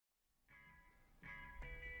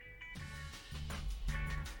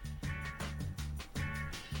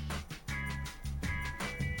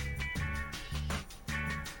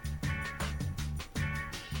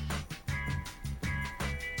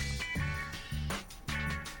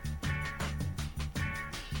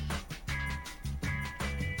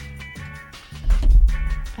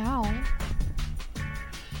Ow.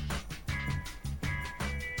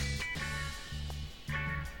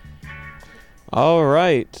 All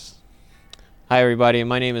right. Hi, everybody.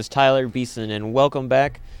 My name is Tyler Beeson, and welcome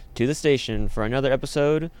back to the station for another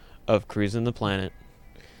episode of Cruising the Planet.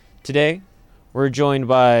 Today, we're joined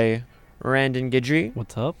by Randon Guidry.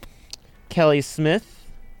 What's up? Kelly Smith.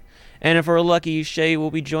 And if we're lucky, Shay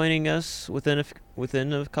will be joining us within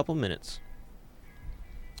a couple minutes.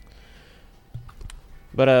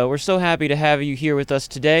 But we're so happy to have you here with us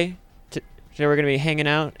today. Today we're going to be hanging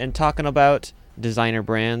out and talking about designer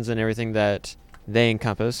brands and everything that they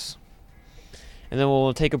encompass. And then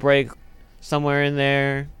we'll take a break somewhere in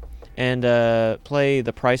there and play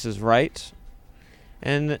The Price is Right.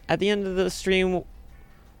 And at the end of the stream,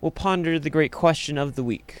 we'll ponder the great question of the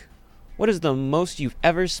week. What is the most you've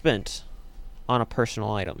ever spent on a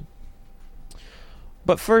personal item?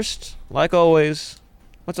 But first, like always,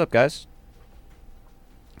 what's up, guys?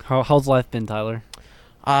 How's life been, Tyler?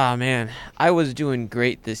 Ah, man, I was doing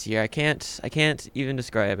great this year. I can't even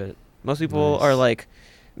describe it. Most people Nice. are like,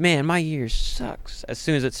 man, my year sucks as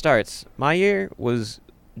soon as it starts. My year was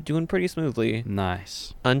doing pretty smoothly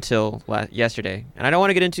Nice. until yesterday. And I don't want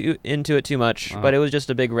to get into it too much, but it was just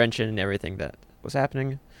a big wrench in everything that was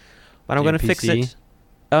happening. But I'm Your going to fix PC?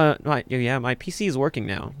 it. My PC is working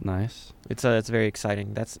now. Nice. It's very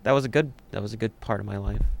exciting. That was a good part of my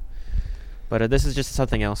life. But this is just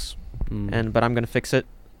something else. But I'm going to fix it.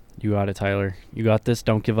 You got it, Tyler. You got this.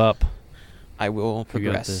 Don't give up. I will You got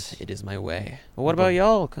progress. this. It is my way. Well, what about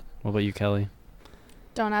y'all? What about you, Kelly?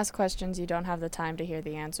 Don't ask questions you don't have the time to hear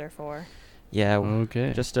the answer for. Yeah,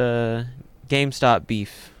 Okay. just GameStop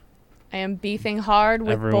beef. I am beefing hard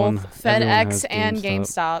with Everyone both has FedEx and GameStop.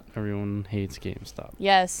 GameStop. Everyone hates GameStop.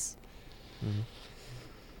 Yes, Mhm.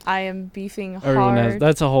 I am beefing Everyone has. hard.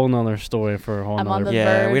 That's a whole nother story for a whole I'm on nother. the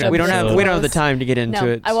Yeah, verge we of don't have getting we don't have the close. time to get into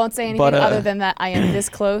No, it. I won't say anything but, other than that I am this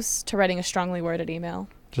close to writing a strongly worded email.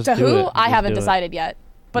 Just To do who? it. I Just haven't do it. decided yet,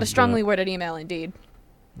 but a Just do strongly it. worded email indeed.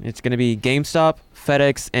 It's gonna be GameStop,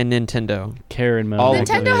 FedEx, and Nintendo. Karen mode. All Nintendo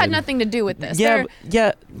activated. had nothing to do with this. Yeah, They're-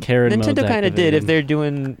 yeah. Karen mode's Nintendo kind of did if activated. they're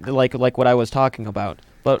doing like what I was talking about.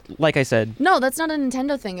 But like I said, No, that's not a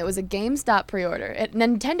Nintendo thing. It was a GameStop pre-order.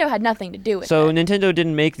 Nintendo had nothing to do with so it. Nintendo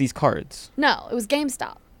didn't make these cards. No, it was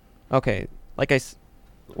GameStop. Okay,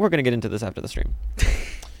 we're gonna get into this after the stream,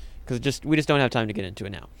 because we just don't have time to get into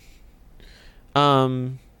it now.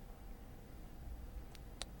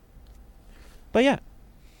 But yeah.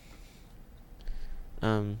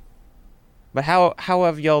 But how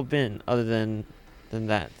have y'all been other than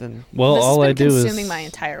that? Then Well, This has all been I do is consuming my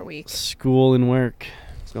entire week. school and work.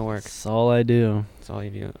 it's gonna work. That's all I do. That's all you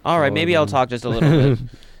do. All right, all maybe I I'll do. talk just a little bit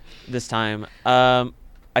this time.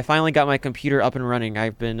 I finally got my computer up and running.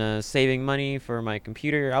 I've been saving money for my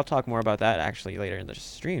computer. I'll talk more about that actually later in the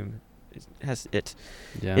stream.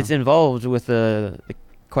 Yeah. It's involved with the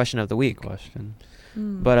question of the week. question.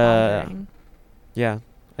 But, Pondering. Yeah,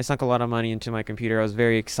 I sunk a lot of money into my computer. I was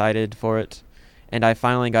very excited for it, and I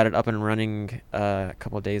finally got it up and running a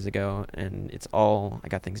couple of days ago. And I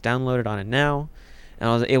got things downloaded on it now, and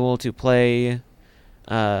I was able to play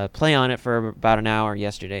on it for about an hour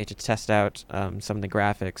yesterday to test out some of the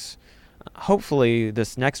graphics. Hopefully,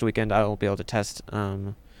 this next weekend I will be able to test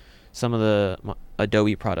some of the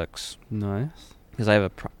Adobe products Nice. because I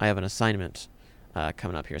have an assignment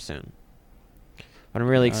coming up here soon. But I'm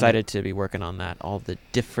really Got it. excited to be working on that. All the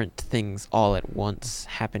different things all at once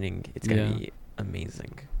happening. It's gonna Yeah. be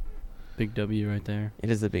amazing. Big W right there. It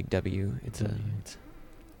is a big W. It's W.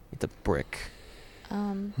 a brick.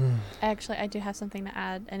 Actually, I do have something to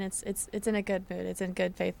add, and it's in a good mood. It's in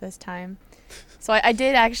good faith this time. So I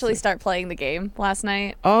did actually start playing the game last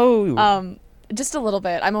night. Oh. Just a little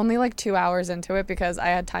bit. I'm only like 2 hours into it because I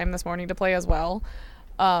had time this morning to play as well.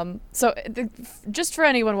 Just for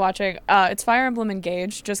anyone watching, it's Fire Emblem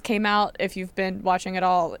Engage. Just came out. If you've been watching at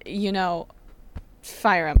all, you know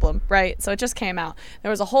Fire Emblem, right? So it just came out. There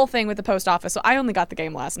was a whole thing with the post office, so I only got the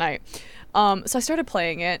game last night. So I started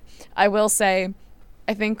playing it. I will say,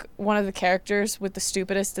 I think one of the characters with the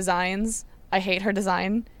stupidest designs, I hate her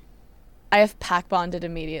design. I have pack bonded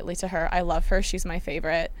immediately to her. I love her. She's my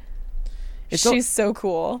favorite. She's so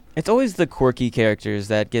cool. It's always the quirky characters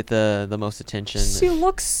that get the most attention. She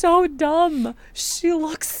looks so dumb. She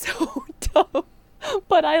looks so dumb.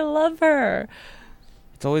 But I love her.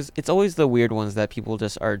 It's always the weird ones that people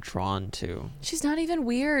just are drawn to. She's not even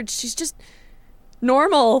weird. She's just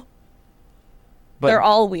normal. But They're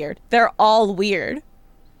all weird. They're all weird.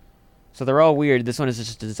 so they're all weird. This one is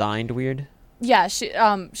just designed weird. Yeah, she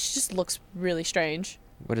just looks really strange.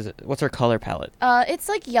 What is it? What's her color palette? It's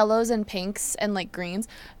like yellows and pinks and like greens.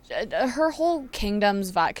 Her whole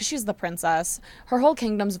kingdom's vibe, because she's the princess, her whole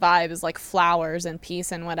kingdom's vibe is like flowers and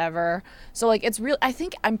peace and whatever. So like it's real.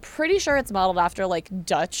 I'm pretty sure it's modeled after like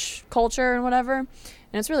Dutch culture and whatever, and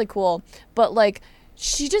it's really cool. But like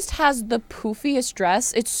she just has the poofiest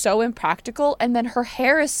dress. It's so impractical, and then her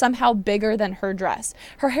hair is somehow bigger than her dress.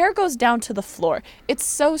 Her hair goes down to the floor. It's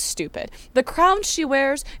so stupid. The crown she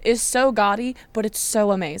wears is so gaudy, but it's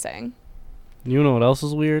so amazing. You know what else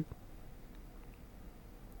is weird?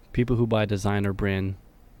 People who buy designer brand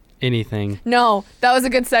anything. No, that was a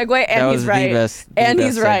good segue, and That he's was right. the best. And best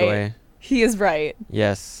he's right. segue. He is right.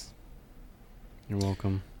 Yes. You're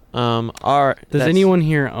welcome. Does Does anyone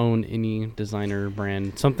here own any designer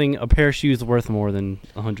brand? A pair of shoes worth more than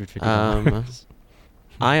 $150?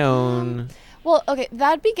 I own. Well, okay,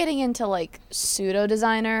 that'd be getting into like pseudo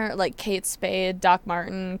designer, like Kate Spade, Doc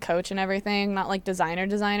Marten, Coach, and everything. Not like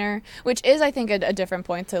designer, which is I think a different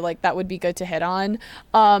point to like that would be good to hit on.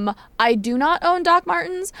 I do not own Doc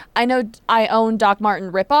Martens. I know I own Doc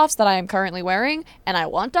Marten ripoffs that I am currently wearing, and I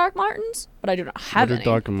want Doc Martens, but I do not have What any.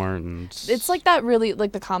 are Doc Martens? It's like that really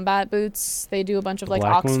like the combat boots. They do a bunch of The like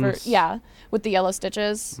black Oxford, ones? yeah, with the yellow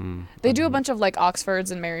stitches. They do a Mhm. bunch of like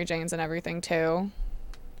Oxfords and Mary Janes and everything too.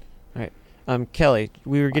 Kelly,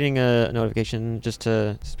 we were getting a notification just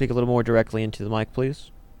to speak a little more directly into the mic,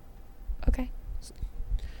 please. Okay.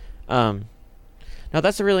 Now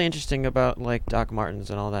that's really interesting about like Doc Martens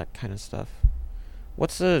and all that kind of stuff.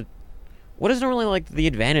 What is normally like the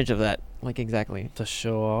advantage of that, like exactly? To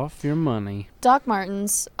show off your money. Doc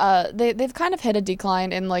Martens, they've kind of hit a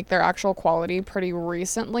decline in like their actual quality pretty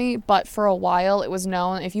recently, but for a while it was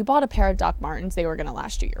known if you bought a pair of Doc Martens, they were gonna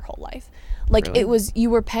last you your whole life. Like Really? you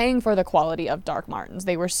were paying for the quality of Doc Martens.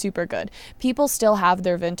 They were super good. People still have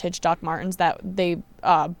their vintage Doc Martens that they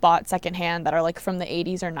bought secondhand that are like from the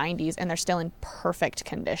 80s or 90s, and they're still in perfect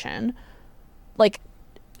condition. Like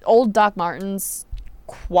old Doc Martens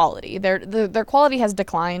quality. Their quality has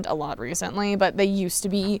declined a lot recently, but they used to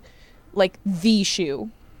be like the shoe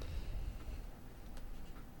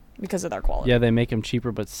because of their quality. Yeah, they make them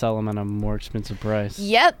cheaper but sell them at a more expensive price.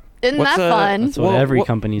 Yep. Isn't What's that the- fun? That's what every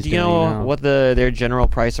company's Do you doing know now. what their general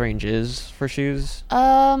price range is for shoes?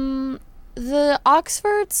 The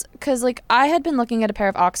Oxfords, because like I had been looking at a pair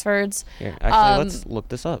of Oxfords. Here, actually, let's look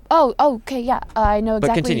this up. Oh, okay, yeah, I know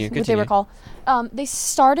But exactly what they were continue. called. They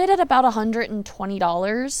started at about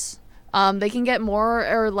 $120. They can get more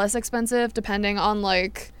or less expensive depending on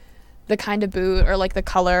like the kind of boot or like the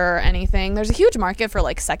color or anything. There's a huge market for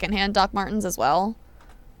like secondhand Doc Martens as well,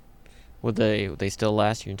 Would they still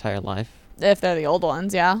last your entire life? if they're the old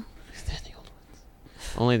ones, yeah. They're the old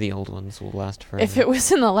ones. Only the old ones will last forever. If it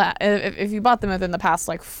was in the if you bought them within the past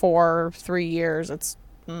like 3 years, it's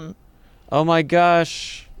Oh my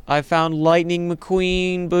gosh! I found Lightning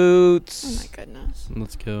McQueen boots. oh my goodness.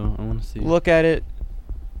 Let's go. I want to see. Look at it.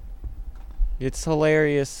 It's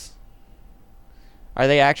hilarious. Are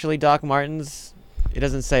they actually Doc Martens? It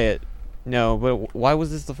doesn't say it. No, but why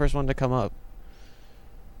was this the first one to come up?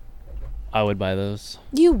 I would buy those.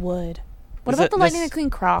 You would. What Is about it the Lightning this- McQueen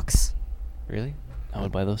Crocs? Really? I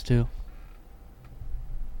would buy those too.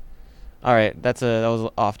 All right, that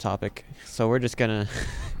was off topic. So we're just gonna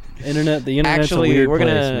The internet's a actually weird we're place,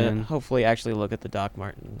 gonna man. hopefully actually look at the Doc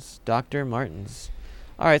Martens, Dr. Martens.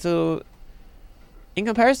 All right, so in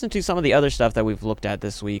comparison to some of the other stuff that we've looked at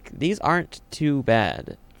this week, these aren't too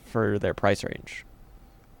bad for their price range.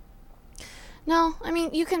 No, I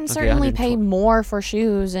mean you can Okay, certainly pay 120. more for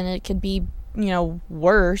shoes, and it could be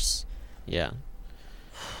worse. Yeah.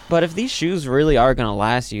 But if these shoes really are gonna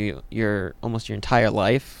last you almost your entire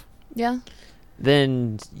life, Yeah.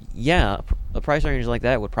 then yeah, a price range like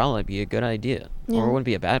that would probably be a good idea, Yeah. or it wouldn't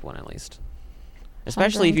be a bad one at least.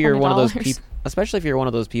 Especially if you're one of those $120. people. Especially if you're one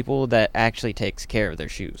of those people that actually takes care of their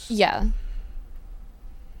shoes. Yeah.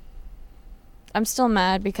 I'm still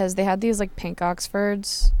mad because they had these like pink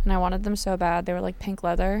Oxfords, and I wanted them so bad. They were like pink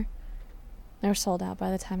leather. They were sold out by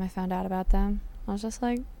the time I found out about them. I was just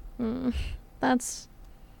like, that's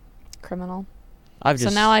criminal. So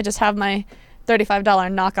now I just have my $35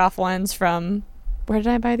 knockoff ones from, where did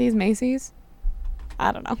I buy these? Macy's?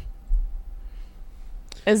 I don't know.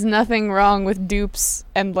 There's nothing wrong with dupes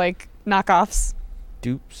and like knockoffs.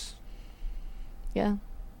 dupes. Yeah.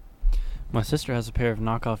 My sister has a pair of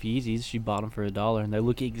knockoff Yeezys. She bought them for $1, and they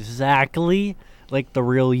look exactly like the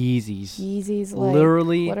real Yeezys. Yeezys, like,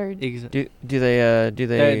 Literally, what are... Do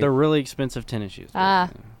they? they're really expensive tennis shoes. Ah.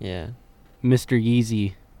 Yeah. Mr.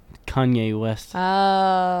 Yeezy, Kanye West.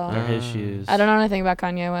 Oh. They're his Ah. shoes. I don't know anything about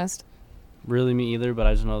Kanye West. Really, me either. But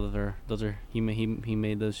I just know that those are he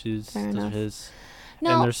made those shoes. Fair those enough. are his.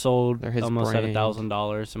 No. And they're sold They're his almost at brand.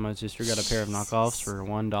 $1,000. And my sister got a pair of knockoffs for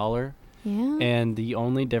 $1. Yeah. And the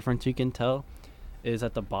only difference you can tell is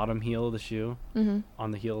at the bottom heel of the shoe, Mm-hmm.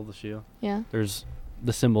 on the heel of the shoe. Yeah. There's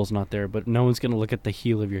the symbol's not there, but no one's gonna look at the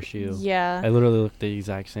heel of your shoe. Yeah. I literally look the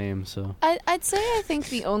exact same. So I'd say I think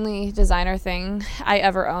the only designer thing I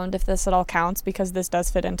ever owned, if this at all counts, because this does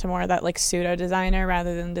fit into more of that like pseudo designer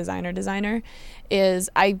rather than designer, is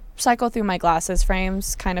I cycle through my glasses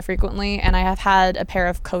frames kind of frequently, and I have had a pair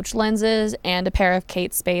of Coach lenses and a pair of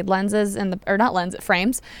Kate Spade lenses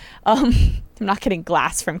frames. I'm not getting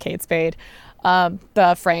glass from Kate Spade.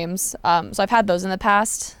 The frames. So I've had those in the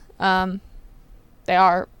past. They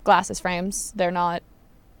are glasses frames. They're not.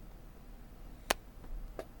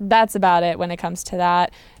 That's about it when it comes to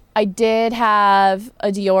that. I did have a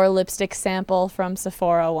Dior lipstick sample from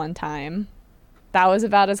Sephora one time. That was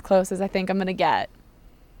about as close as I think I'm going to get.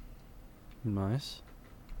 nice.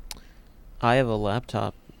 I have a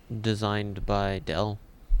laptop designed by Dell.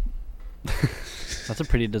 That's a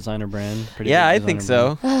pretty designer brand. Yeah, I think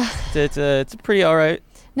so. It's pretty all right.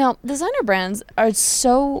 Now, designer brands are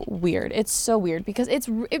so weird. It's so weird because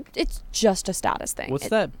it's just a status thing. What's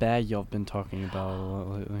that bag y'all been talking about a lot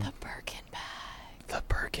lately? The Birkin bag. The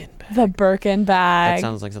Birkin bag. The Birkin bag. That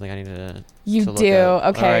sounds like something I need to. You to look do. at.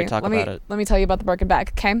 Okay. All right, talk let me about it. let me tell you about the Birkin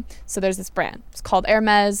bag. Okay. So there's this brand. It's called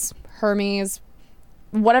Hermes, Hermes,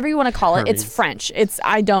 whatever you want to call it. It's Hermes. French.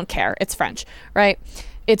 I don't care. It's French, right?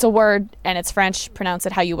 It's a word and it's French. Pronounce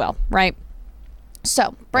it how you will, right?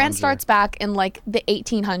 So brand Bonjour. starts back in like the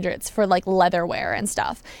 1800s for like leatherware and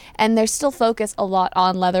stuff, and they're still focused a lot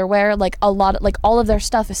on leatherware. Like all of their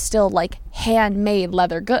stuff is still like handmade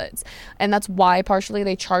leather goods, and that's why partially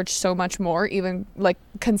they charge so much more, even like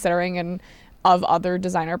considering and of other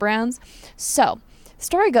designer brands. So the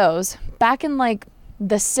story goes back in like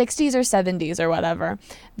the 60s or 70s or whatever,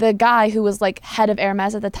 the guy who was like head of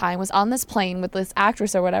Hermes at the time was on this plane with this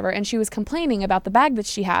actress or whatever, and she was complaining about the bag that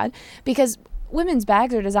she had because women's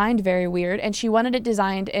bags are designed very weird, and she wanted it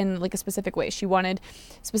designed in like a specific way. She wanted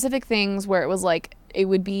specific things where it was like it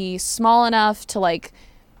would be small enough to like,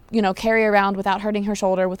 you know, carry around without hurting her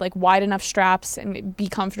shoulder, with like wide enough straps and be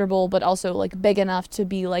comfortable, but also like big enough to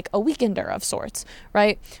be like a weekender of sorts,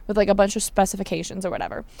 right? With like a bunch of specifications or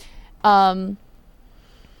whatever.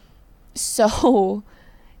 So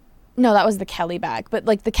no, that was the Kelly bag, but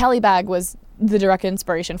like the Kelly bag was the direct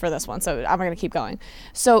inspiration for this one, so I'm gonna keep going.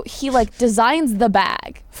 So he like designs the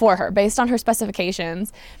bag for her based on her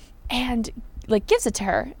specifications and like gives it to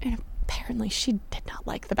her, and apparently she did not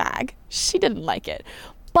like the bag. She didn't like it.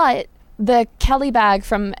 But the Kelly bag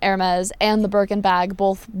from Hermes and the Birkin bag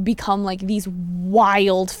both become like these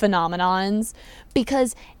wild phenomenons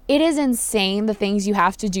because it is insane the things you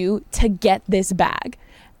have to do to get this bag.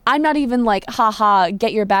 I'm not even like, haha,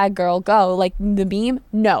 get your bag, girl, go, like the meme.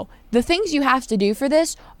 No, the things you have to do for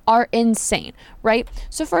this are insane, right?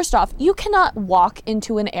 So first off, you cannot walk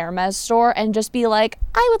into an Hermes store and just be like,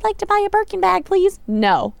 I would like to buy a Birkin bag, please.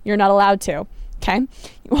 No, you're not allowed to, okay?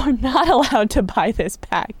 You are not allowed to buy this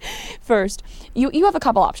bag. First, you have a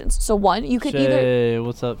couple options. So one, you could either... Shay,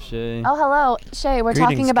 what's up, Shay? Oh, hello, Shay, we're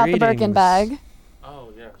talking about the Birkin greetings. bag.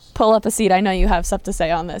 Oh, yes. Pull up a seat. I know you have stuff to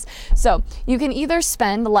say on this. So you can either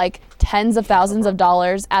spend like tens of thousands of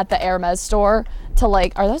dollars at the Hermes store to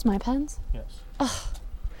like, are those my pens? Yes.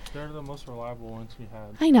 They're the most reliable ones we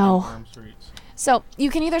had. I know. on Farm Streets. So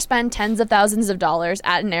you can either spend tens of thousands of dollars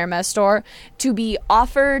at an Hermes store to be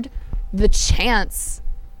offered the chance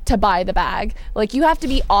to buy the bag. Like you have to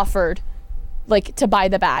be offered like to buy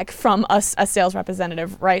the bag from a sales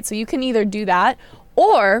representative, right? So you can either do that,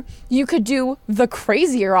 or you could do the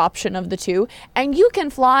crazier option of the two, and you can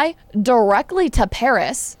fly directly to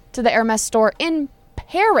Paris, to the Hermes store in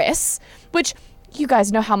Paris, which you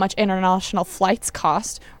guys know how much international flights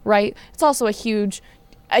cost, right? It's also a huge,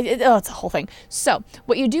 it's a whole thing. So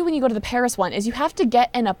what you do when you go to the Paris one is you have to get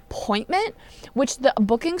an appointment, which the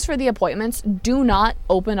bookings for the appointments do not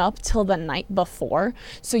open up till the night before.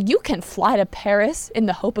 So you can fly to Paris in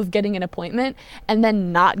the hope of getting an appointment and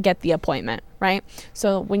then not get the appointment, right?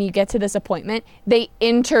 So when you get to this appointment, they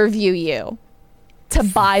interview you to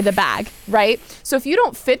buy the bag, right? So if you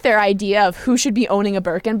don't fit their idea of who should be owning a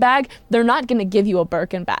Birkin bag, they're not going to give you a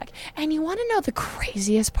Birkin bag. And you want to know the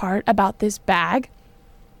craziest part about this bag?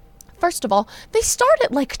 First of all, they start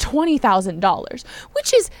at like $20,000,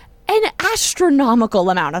 which is an astronomical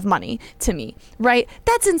amount of money to me, right?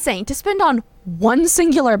 That's insane. To spend on one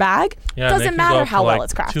singular bag, Yeah, they doesn't can go matter up how to, well like,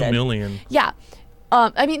 it's crafted. 2 million. Yeah.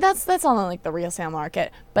 I mean, that's on like the resale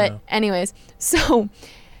market. But Yeah. anyways, so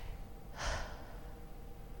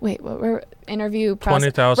wait, what were interview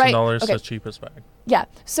process? $20,000 Right, okay. the cheapest bag. Yeah.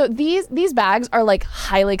 So these bags are like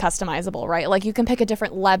highly customizable, right? Like you can pick a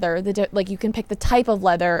different leather, like you can pick the type of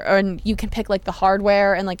leather, and you can pick like the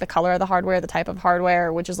hardware and like the color of the hardware, the type of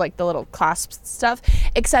hardware, which is like the little clasp stuff.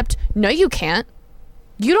 Except no, you can't.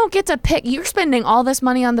 You don't get to pick. You're spending all this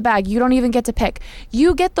money on the bag. You don't even get to pick.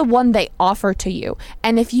 You get the one they offer to you.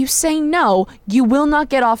 And if you say no, you will not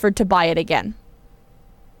get offered to buy it again.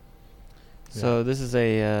 So this is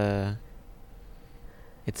a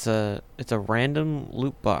it's a random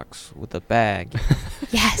loot box with a bag.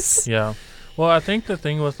 Yes. Yeah. Well, I think the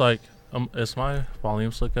thing with like, is my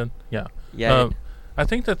volume still good? Yeah. Yeah. I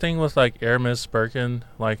think the thing with like Hermes Birkin,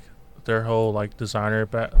 like their whole like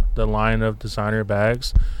the line of designer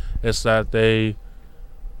bags, is that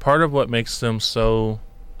part of what makes them so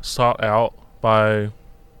sought out by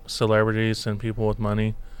celebrities and people with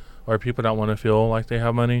money, or people that want to feel like they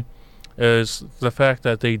have money, is the fact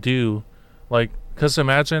that they do, like, because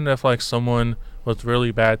imagine if like someone with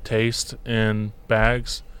really bad taste in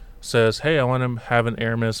bags says, hey, I want to have an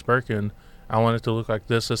Hermes Birkin, I want it to look like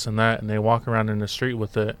this and that, and they walk around in the street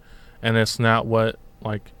with it, and it's not what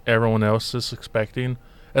like everyone else is expecting.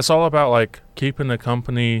 It's all about like keeping the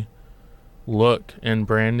company look and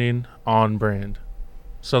branding on brand.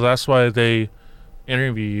 So that's why they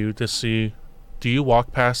interview you to see, do you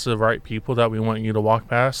walk past the right people that we want you to walk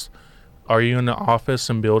past? Are you in the office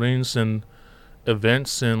and buildings and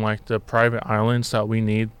events and like the private islands that we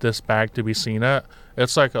need this bag to be seen at?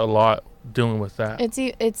 It's like a lot dealing with that.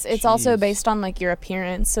 It's also based on like your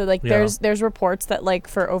appearance. So like there's reports that like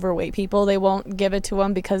for overweight people they won't give it to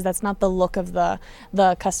them because that's not the look of the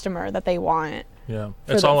customer that they want. Yeah,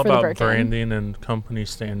 it's all about branding and company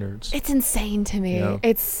standards. It's insane to me. Yeah.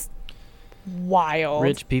 It's wild.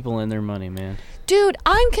 Rich people and their money, man. Dude,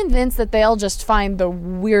 I'm convinced that they'll just find the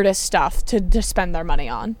weirdest stuff to spend their money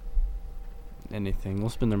on. Anything. They'll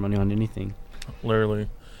spend their money on anything. Literally.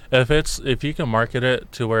 If you can market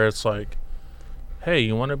it to where it's like, hey,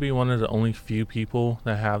 you want to be one of the only few people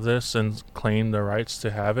that have this and claim the rights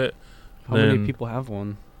to have it. How many people have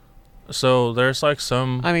one? So there's like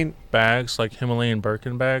some I mean, bags, like Himalayan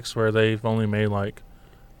Birkin bags, where they've only made like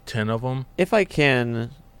 10 of them. if I can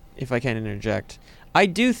interject, I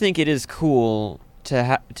do think it is cool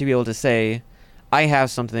to be able to say, I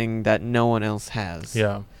have something that no one else has.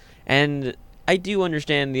 Yeah. And I do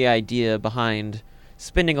understand the idea behind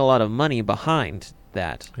spending a lot of money behind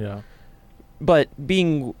that. Yeah. But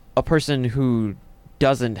being a person who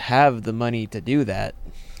doesn't have the money to do that,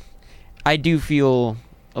 I do feel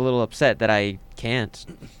a little upset that I can't.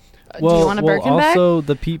 Do you want a Birkin bag? Also,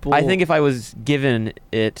 the people. I think if I was given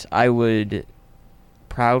it, I would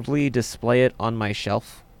proudly display it on my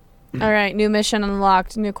shelf. All right, new mission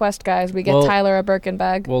unlocked, new quest, guys. We get Well- Tyler a Birkin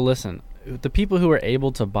bag. Well, listen. The people who are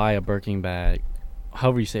able to buy a Birkin bag,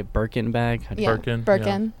 however you say Birkin bag, how do you- Yeah,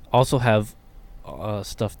 Birkin, also have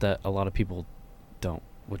stuff that a lot of people don't,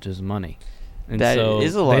 which is money. And That so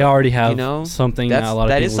is a lot, they already have you know? something that a lot of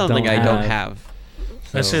That people is something don't I have. don't have.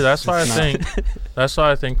 And So see, that's why I it's think not- that's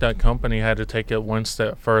why I think that company had to take it one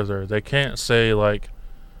step further. They can't say like,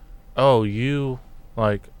 "Oh, you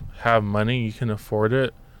like have money, you can afford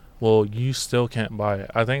it." Well, you still can't buy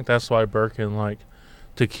it. I think that's why Birkin like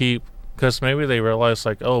to keep, because maybe they realized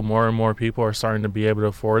like, oh, more and more people are starting to be able to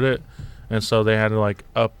afford it, and so they had to like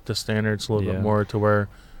up the standards a little bit more to where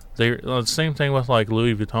they. The same thing with like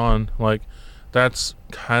Louis Vuitton. Like that's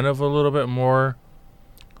kind of a little bit more.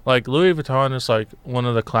 Like Louis Vuitton is like one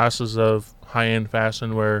of the classes of high-end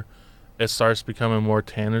fashion where it starts becoming more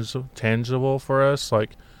tangible for us.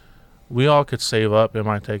 Like we all could save up. It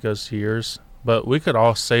might take us years, but we could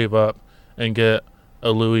all save up and get a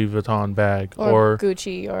Louis Vuitton bag or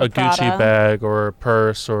Gucci or a Prada. Gucci bag or a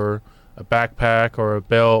purse or a backpack or a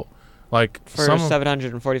belt. Like For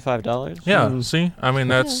 $745? Yeah, see? I mean,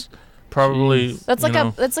 that's probably... That's like you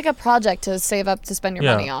know, it's like a project to save up to spend your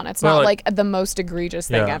Yeah. money on. It's Well, not like- like the most egregious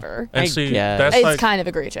thing Yeah. ever. And I see, guess. that's It's like... kind of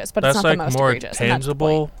egregious, but it's That's not like the most more egregious. and that's the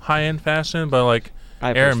point. tangible high-end fashion, but like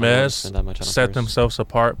I personally wouldn't Hermes spend that much on a set purse. themselves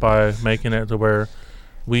apart by making it to where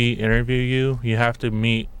we interview you. You have to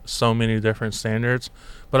meet so many different standards.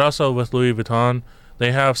 But also with Louis Vuitton,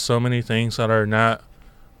 they have so many things that are not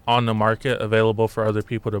on the market available for other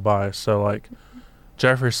people to buy. So like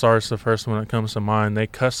Jeffree Star's the first one that comes to mind. They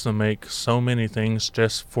custom make so many things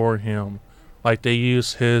just for him. Like they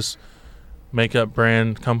use his makeup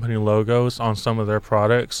brand company logos on some of their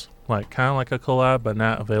products, like kind of like a collab, but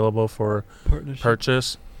not available for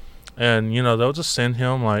purchase. And you know, they'll just send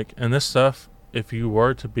him like, and this stuff, if you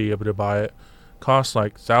were to be able to buy it, costs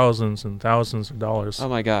like thousands and thousands of dollars. Oh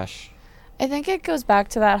my gosh. I think it goes back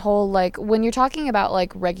to that whole, like, when you're talking about,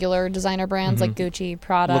 like, regular designer brands like Gucci, Look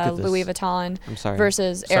Prada, at this. Louis Vuitton I'm sorry.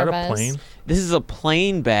 versus Is that a Hermes. plane? This is a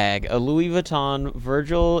plain bag. A Louis Vuitton,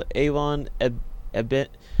 Virgil, Avon, Ebit.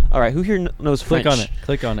 All right, who here knows French? Click on it.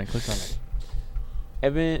 Click on it. Click on it.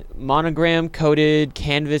 Ebit monogram coated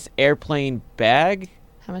canvas airplane bag.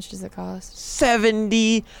 How much does it cost?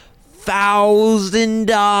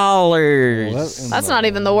 $70,000. That's not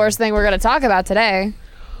even the worst thing we're going to talk about today.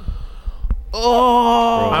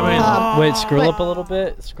 Oh, I mean, Wait, scroll but- up a little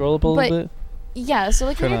bit. Scroll up a little but- bit. Yeah, so,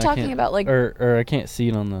 like, when Tryna- you're I talking can't- about, like, Or I can't see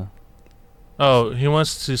it on the Oh, he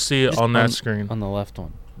wants to see it Just on that screen. on the left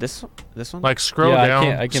one. this one. Like scroll Yeah, I down.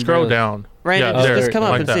 can't Scroll barely- down. Brandon, yeah, just there, come up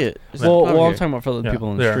like and that. see it. Just Well, over I'm here. talking about for the Yeah,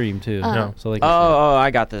 people in the there. stream too. Uh, So they can see it. Oh, I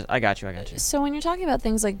got this. I got you. so when you're talking about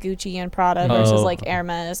things like Gucci and Prada versus, Oh. like,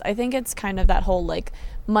 Hermes, I think it's kind of that whole, like,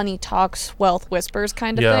 money talks, wealth whispers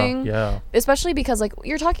kind of Yeah, thing. yeah. Especially because, like,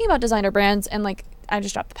 you're talking about designer brands and, like, I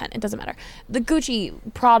just dropped the pen. It doesn't matter. The Gucci,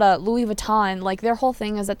 Prada, Louis Vuitton, like, their whole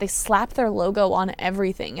thing is that they slap their logo on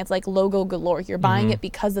everything. It's like logo galore. You're buying it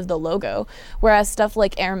because of the logo. Whereas stuff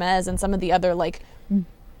like Hermes and some of the other, like,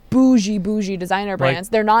 bougie designer brands,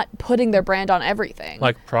 they're not putting their brand on everything.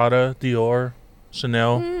 Like Prada, Dior,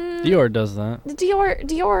 Chanel. Dior does that.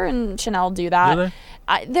 Dior and Chanel do that. Do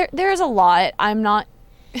they? There's a lot.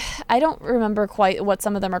 I don't remember quite what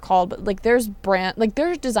some of them are called, but, like, there's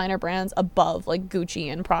designer brands above, like, Gucci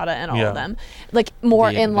and Prada and all Yeah. of them, like, more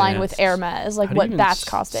The in line with advanced. Hermes, like How do you what even that's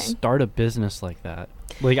costing. Start a business like that.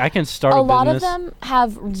 Like I can start A a lot of business. them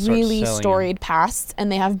have really selling storied pasts,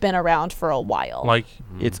 and they have been around for a while. Like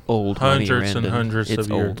It's old hundreds money, and Brandon. hundreds it's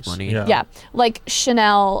of old years. money. Yeah. Yeah, like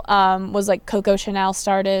Chanel was like Coco Chanel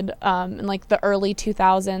started in like the early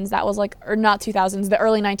 2000s. That was like, or not 2000s, the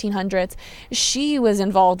early 1900s. She was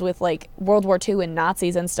involved with like World War II and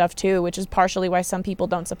Nazis and stuff too, which is partially why some people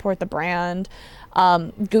don't support the brand.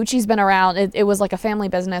 Gucci's been around. It was like a family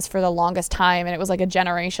business for the longest time, and it was like a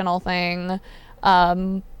generational thing.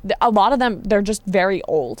 A lot of them, they're just very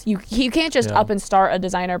old. You can't just Yeah. up and start a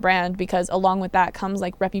designer brand, because along with that comes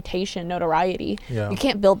like reputation, notoriety. Yeah. You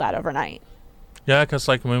can't build that overnight. Yeah, because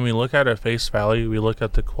like when we look at it face value, we look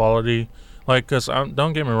at the quality. Like, because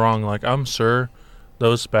don't get me wrong, like I'm sure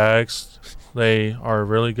those bags, they are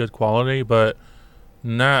really good quality, but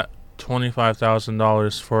not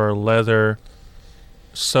 $25,000 for a leather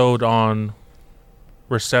sewed on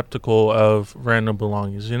receptacle of random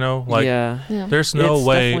belongings. You know, like yeah. Yeah. there's no it's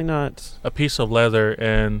way definitely not. a piece of leather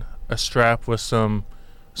and a strap with some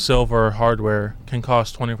silver hardware can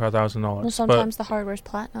cost $25,000. Well, sometimes the hardware's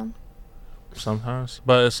platinum. Sometimes,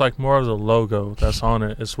 but it's like more of the logo that's on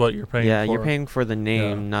it. It's what you're paying Yeah, for. you're paying for the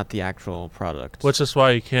name, Yeah. not the actual product. Which is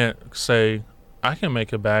why you can't say, I can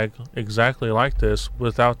make a bag exactly like this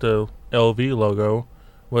without the LV logo,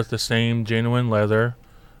 with the same genuine leather,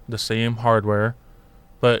 the same hardware,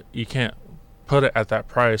 but you can't put it at that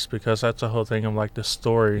price, because that's the whole thing of like the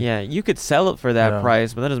story. yeah, you could sell it for that Yeah.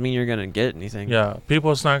 price, but that doesn't mean you're gonna get anything. Yeah,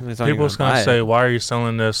 people's It's not even gonna gonna buy say, it. why are you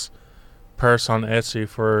selling this purse on Etsy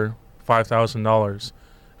for $5,000?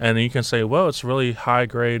 And you can say, well, it's really high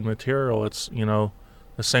grade material. It's, you know,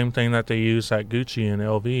 the same thing that they use at Gucci and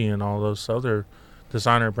LV and all those other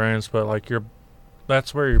designer brands, but like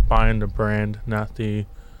that's where you're buying the brand, not the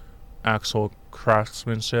actual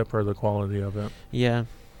craftsmanship or the quality of it. Yeah.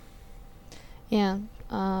 Yeah.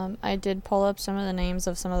 I did pull up some of the names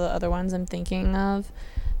of some of the other ones I'm thinking of.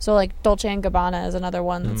 So like Dolce & Gabbana is another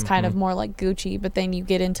one that's kind of Mhm. more like Gucci, but then you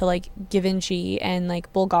get into like Givenchy and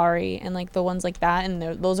like Bulgari and like the ones like that, and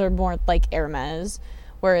those are more like Hermes,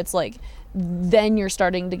 where it's like then you're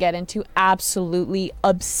starting to get into absolutely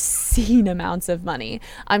obscene amounts of money.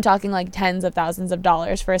 I'm talking like tens of thousands of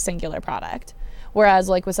dollars for a singular product. Whereas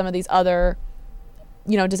like with some of these other,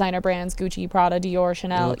 you know, designer brands, Gucci, Prada, Dior,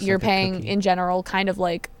 Chanel, looks you're like a paying cookie. in general kind of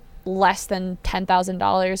like less than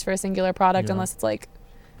 $10,000 for a singular product, Yeah. unless it's like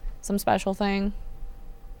some special thing.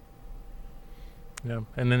 Yeah.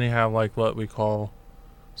 And then you have like what we call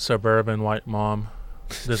suburban white mom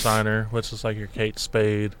designer, which is like your Kate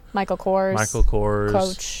Spade, Michael Kors, Michael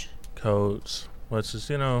Kors, Coach. which is,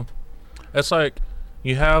 you know, it's like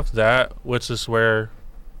you have that, which is where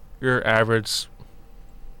your average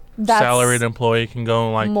That's salaried employee can go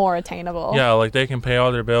and like, more attainable. yeah, like they can pay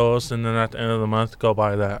all their bills and then at the end of the month go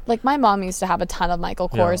buy that. Like my mom used to have a ton of Michael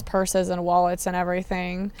Yeah. Kors purses and wallets and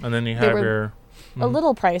everything. And then you They have were your A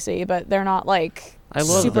little pricey, but they're not like I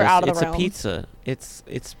love super this. out of the it's realm. a pizza.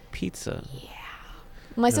 It's pizza.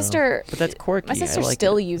 My Yeah. sister But that's quirky. My sister I like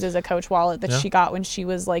still it. uses a Coach wallet that Yeah. she got when she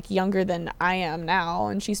was like younger than I am now,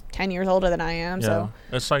 and she's 10 years older than I am. yeah. So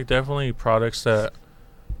It's like definitely products that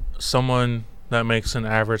someone that makes an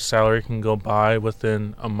average salary can go by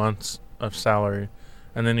within a month's of salary.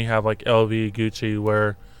 And then you have like LV, Gucci,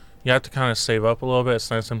 where you have to kind of save up a little bit. It's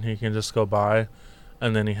not something you can just go buy.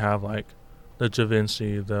 And then you have like the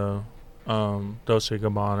Givenchy, the Dolce &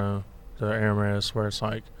 Gabbana, the Hermes, where it's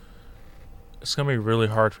like it's gonna be really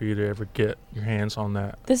hard for you to ever get your hands on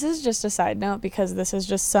that. This is just a side note because this is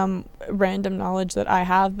just some random knowledge that I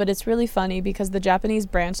have, but it's really funny because the Japanese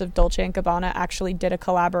branch of Dolce & Gabbana actually did a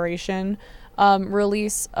collaboration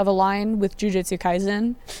release of a line with Jujutsu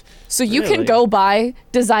Kaisen. So you can Really? go buy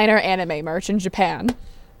designer anime merch in Japan.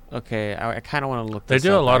 Okay, I kind of want to look They this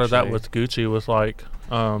do a up, lot of that actually. with Gucci, with like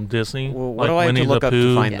Disney, Well, what like do I have Winnie to look the up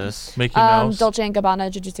Pooh, to find Yeah. this? Mickey Mouse. Dolce &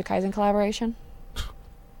 Gabbana Jujutsu Kaisen collaboration.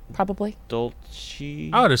 Probably. Dolce.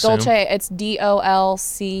 I would assume. Dolce, it's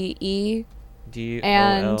DOLCE.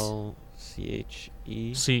 DOLCHE.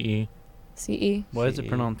 CE. CE. Why is it See.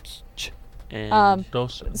 pronounced? And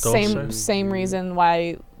Dolce. Same reason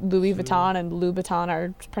why Louis Vuitton and Louboutin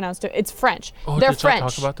are pronounced. It's French. Oh, They're did y'all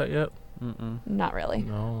French. talk about that yet? Mm-mm. Not really.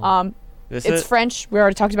 No. this It's it? French. We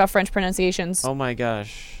already talked about French pronunciations. Oh my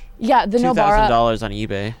gosh. Yeah, the Nobara. $2,000 on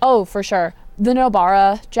eBay. Oh, for sure. The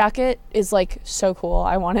Nobara jacket is like so cool.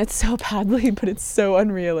 I want it so badly, but it's so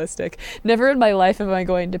unrealistic. Never in my life am I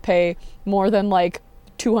going to pay more than like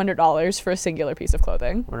 $200 for a singular piece of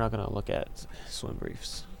clothing. We're not gonna look at swim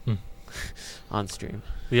briefs Hmm. on stream.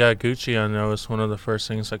 Yeah, Gucci, I know, is one of the first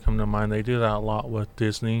things that come to mind. They do that a lot with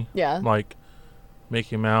Disney, Yeah. like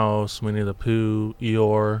Mickey Mouse, Winnie the Pooh,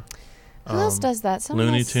 Eeyore, Who else does that? Someone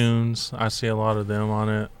Looney else, Tunes. I see a lot of them on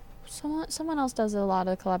it. Someone else does a lot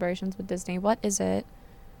of collaborations with Disney. What is it?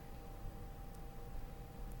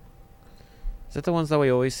 Is that the ones that we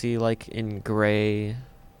always see like in gray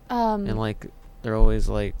and like they're always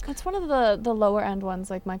like It's one of the lower end ones,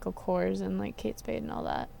 like Michael Kors and like Kate Spade and all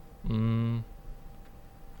that.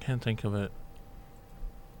 Can't think of it.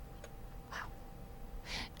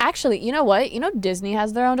 Actually, you know what? You know Disney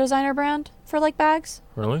has their own designer brand for like bags.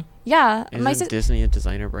 Really? Yeah, isn't Disney a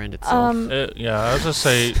designer brand itself? Yeah, I was just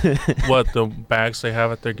say what the bags they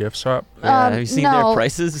have at their gift shop. Yeah, have you seen no. their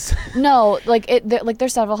prices? No, like they're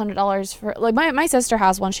several $100s for like my sister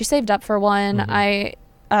has one. She saved up for one. Mhm.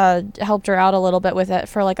 I helped her out a little bit with it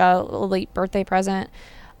for like a late birthday present.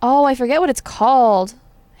 Oh, I forget what it's called.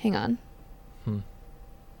 Hang on.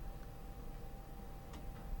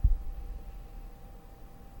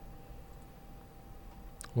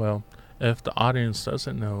 Well, if the audience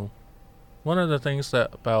doesn't know, one of the things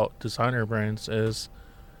that about designer brands is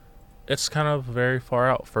it's kind of very far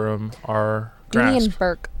out from our Dooney grasp. and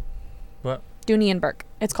Burke. What? Dooney and Burke.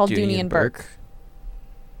 It's called Dooney and Burke.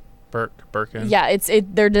 Birkin. Yeah,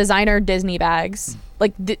 they're designer Disney bags.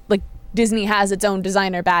 Like Disney has its own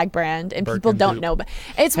designer bag brand, and people Birkin don't Dupe. know. But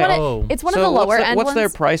it's Oh. it's one So of the lower what's end what's ones. their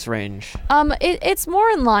price range? It's more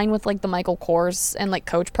in line with like the Michael Kors and like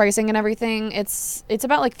Coach pricing and everything. It's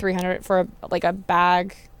about like $300 for like a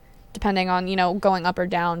bag, depending on going up or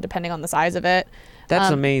down depending on the size of it.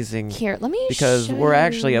 That's amazing. Here, let me Because show we're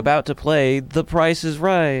actually you. about to play The Price is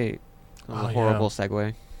Right. That was Oh, a yeah. horrible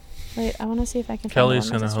segue. Wait, I want to see if I can. Kelly's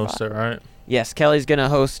gonna host it, right? Yes, Kelly's gonna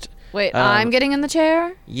host. Wait, Um, I'm getting in the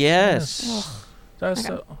chair. Yes. That's.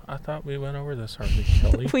 Okay. I thought we went over this already,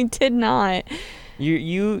 Kelly. We did not.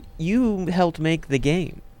 You helped make the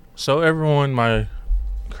game. So everyone, my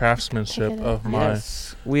craftsmanship Pick it of up. my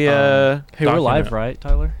Yes. We Hey, we're document. live, right,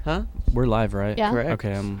 Tyler? huh? We're live, right? Yeah. Correct.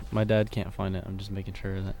 Okay. My dad can't find it. I'm just making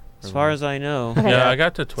sure that. As far as I know. Okay. Yeah, I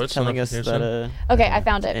got the Twitch telling us notification. that Okay, I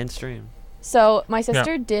found it. end stream. So my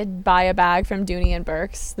sister did buy a bag from Dooney and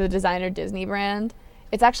Burke's, the designer Disney brand.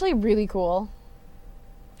 It's actually really cool.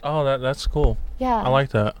 Oh, that's cool. Yeah. I like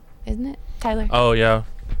that. Isn't it, Tyler? Oh yeah,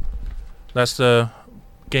 that's the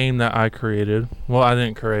game that I created. Well, I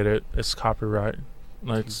didn't create it. It's copyright.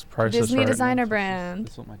 Like, it's Price is Disney Right. designer brand.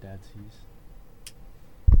 That's what my dad sees.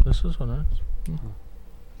 This is what nice.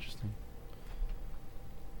 Interesting.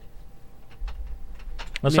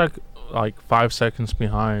 That's like 5 seconds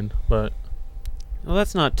behind, but Well,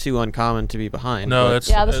 that's not too uncommon to be behind. no, but- it's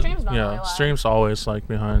Yeah, the stream's not really loud. stream's always like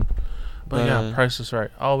behind. But yeah, Uh, Price is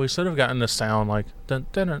Right. Oh, we should have gotten the sound like dun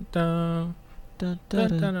dun dun dun Dun, dun dun,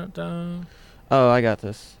 dun. dun dun. dun. Oh, I got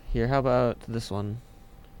this. Here, how about this one?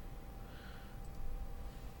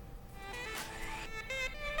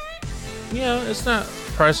 Yeah, it's not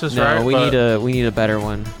Price is No, Right. we but need a better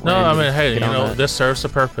one. No, I mean, hey, Get on that. this serves a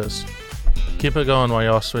purpose. Keep it going while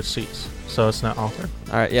y'all switch seats, so it's not awkward.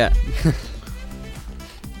 All right, yeah.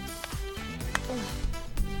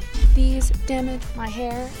 These damage my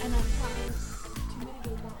hair, and I'm trying to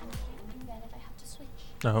mitigate that and do that if I have to switch.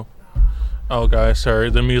 No. Oh, guys, sorry,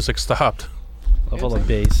 the music stopped. of all the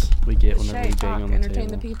bass we get whenever Shay, we bang talk, on the entertain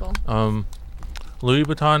table. the people. Louis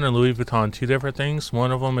Vuitton and Louis Vuitton, two different things.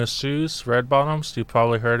 One of them is shoes, red bottoms. You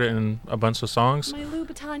probably heard it in a bunch of songs. My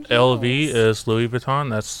Louboutin LV heels. is Louis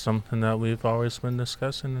Vuitton. That's something that we've always been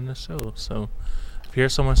discussing in this show. So if here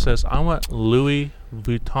someone says, I want Louis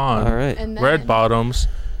Vuitton All right. And red then- bottoms,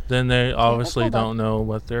 then they obviously hold on. don't know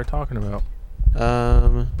what they're talking about.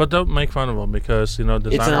 But don't make fun of them because, you know, It's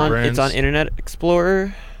designer on brands, Internet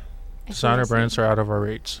Explorer. designer brands are out of our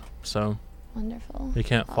reach. So Wonderful. you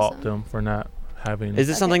can't fault Awesome. them for not having. Is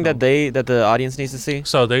it Okay. something that the audience needs to see?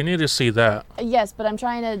 So they need to see that. Yes, but I'm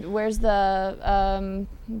trying to. Where's the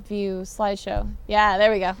view slideshow? Yeah,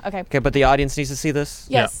 there we go. Okay. Okay, but the audience needs to see this.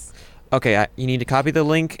 Yeah. Yes. Okay, you need to copy the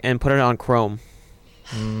link and put it on Chrome.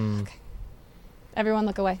 Everyone,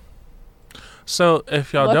 look away. So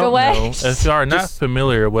if y'all Look don't away. know, if y'all are not Just-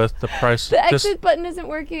 familiar with the price, The just exit button isn't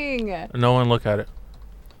working. no one look at it.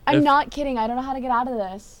 I'm If- not kidding. I don't know how to get out of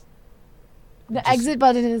this. The Just- exit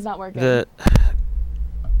button is not working.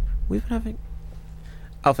 We've been having.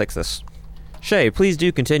 I'll fix this. Shay, please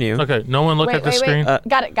do continue. Okay, no one look wait, at the wait, screen. wait.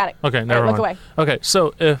 Got it. Okay, All never right, mind. look away. Okay,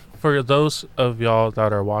 so if for those of y'all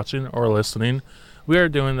that are watching or listening, we are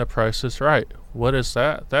doing The Price is Right. What is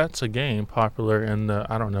that? That's a game popular in the,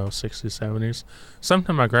 I don't know, 60s, 70s.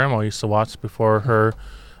 Something my grandma used to watch before her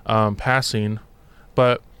passing.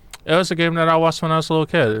 But it was a game that I watched when I was a little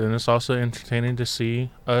kid. And it's also entertaining to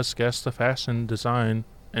see us guess the fashion, design,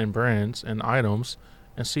 and brands and items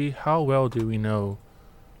and see how well do we know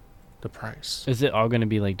the price. Is it all going to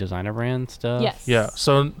be like designer brand stuff? Yes. Yeah,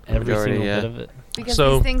 so Every Majority, single yeah. bit of it. Because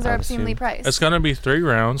So- these things are I'd obscenely assume. priced. it's going to be 3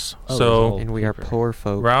 rounds. Oh, So there's a whole And we are paper. poor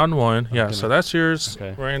folk. round 1, yeah, Okay. so that's yours,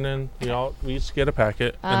 Okay. Brandon. We each get a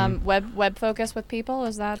packet. and, web focus with people.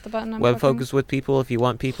 Is that the button I'm Web clicking? focus with people if you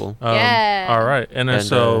want people. Yeah. All right, and then And,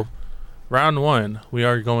 so round 1, we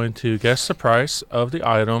are going to guess the price of the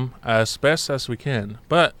item as best as we can.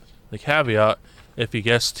 But the caveat, if you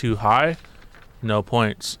guess too high, no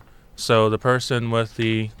points. So the person with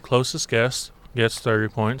the closest guess gets 30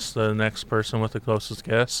 points. The next person with the closest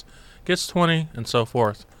guess gets 20, and so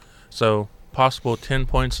forth. So possible 10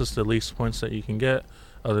 points is the least points that you can get,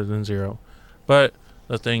 other than 0. But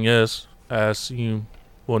the thing is, as you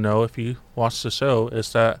will know if you watch the show,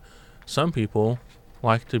 is that some people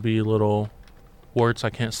like to be little words I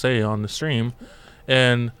can't say on the stream,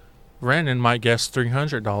 and Brandon might guess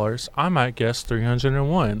 $300. I might guess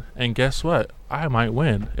 301, and guess what? I might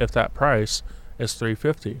win if that price is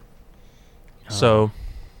 $350. So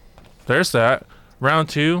there's that. Round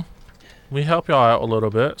 2, we help y'all out a little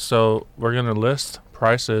bit. So we're gonna list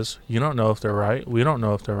prices. You don't know if they're right. We don't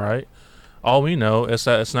know if they're right. All we know is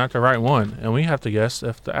that it's not the right one, and we have to guess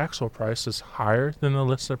if the actual price is higher than the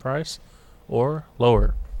listed price or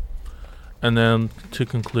lower. And then to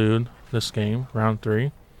conclude this game, round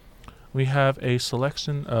 3, we have a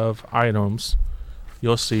selection of items.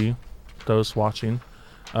 You'll see those watching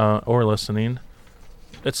or listening.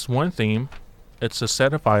 It's one theme. It's a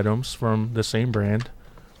set of items from the same brand.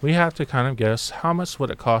 We have to kind of guess how much would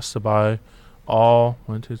it cost to buy all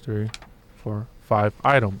 1, 2, 3, 4, 5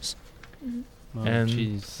 items. Oh, and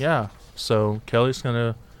jeez. yeah, so Kelly's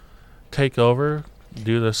gonna take over,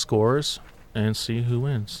 do the scores, and see who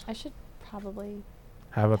wins. I should probably.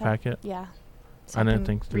 Have a Have- packet. Yeah. I didn't can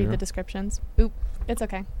think read through. the descriptions. Oop. It's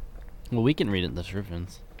okay. Well, we can read it in the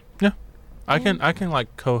descriptions. I can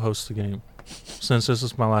like co-host the game, since this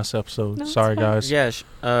is my last episode. No, it's Sorry fine. guys. Yeah,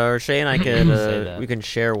 Shay and I could Say that. we can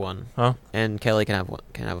share one. Huh? And Kelly can have one.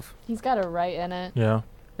 Can have. He's got a right in it. Yeah.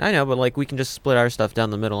 I know, but like we can just split our stuff down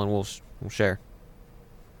the middle and we'll share.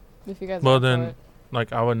 If you guys. Well want for then, it.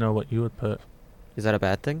 like I would know what you would put. Is that a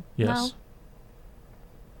bad thing? Yes.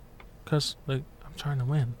 Cause like I'm trying to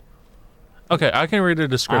win. Okay, I can read the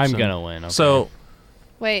description. I'm gonna win. Okay. So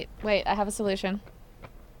Wait. I have a solution.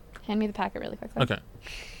 Hand me the packet really quickly. okay,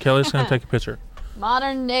 Kelly's gonna take a picture.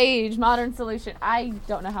 Modern age, modern solution. I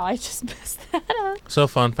don't know how I just messed that up. So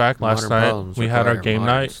fun fact: last Modern night problems we had our require game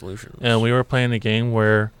modern night, solutions. and we were playing a game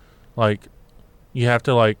where, like, you have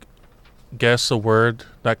to like guess a word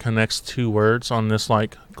that connects 2 words on this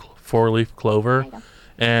like 4-leaf clover. There you go.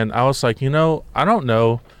 And I was like, I don't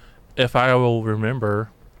know if I will remember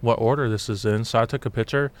what order this is in. So I took a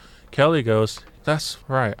picture. Kelly goes, "That's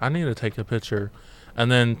right. I need to take a picture." And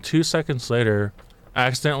then 2 seconds later,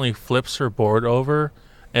 accidentally flips her board over,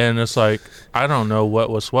 and it's like, I don't know what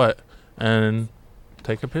was what. And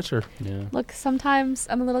take a picture. yeah. Look, sometimes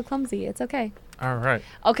I'm a little clumsy. It's okay. All right.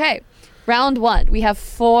 Okay. Round 1. We have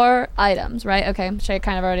 4 items, right? Okay. Shay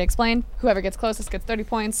kind of already explained. Whoever gets closest gets 30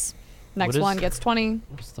 points. Next What is- one gets 20.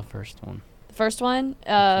 What's the first one? The first one,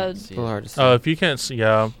 Can't see A little it. hard to see. Oh, if you can't see,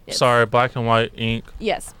 yeah. Yes. Sorry, black and white ink.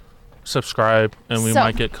 yes. Subscribe, and we So-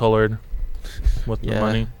 might get colored with the yeah.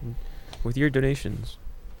 money. With your donations.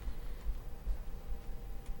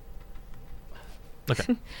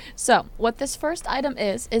 So, what this first item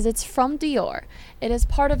is it's from Dior. It is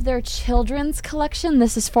part of their children's collection.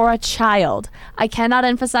 This is for a child. I cannot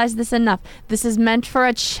emphasize this enough. This is meant for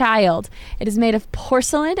a child. It is made of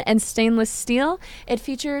porcelain and stainless steel. It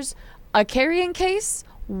features a carrying case,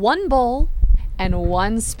 one bowl, and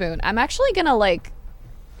one spoon. I'm actually going to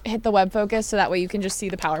hit the web focus so that way you can just see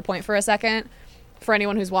the PowerPoint for a second. For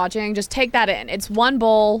anyone who's watching, just take that in. It's one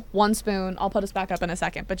bowl, one spoon. I'll put us back up in a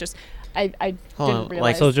second, but just I Hold didn't on,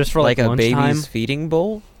 realize. So just for like a lunchtime? baby's feeding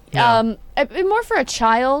bowl? Yeah. More for a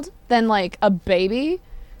child than like a baby.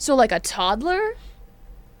 So like a toddler.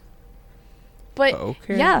 But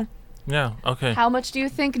Okay. yeah, Yeah. Okay. how much do you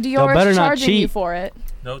think Y'all Dior better is not charging you cheat. for it?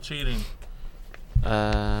 No cheating.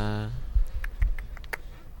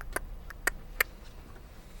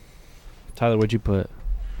 Tyler, what'd you put?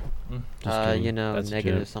 Just kidding. You know, That's a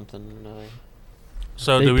negative joke. something.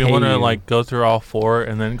 So They do we pay want to you. like go through all four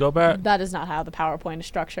and then go back? That is not how the PowerPoint is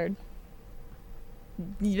structured.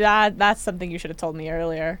 That's something you should have told me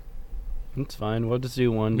earlier. It's fine. We'll just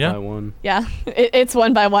do one Yeah. by one. Yeah, it's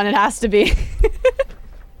one by one. It has to be.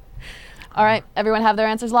 All right, everyone have their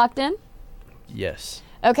answers locked in? Yes.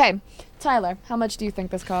 Okay, Tyler, how much do you think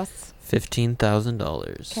this costs?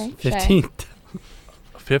 $15,000. Okay, Shay? 15th.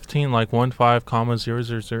 15 like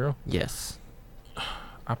 15,000. Yes.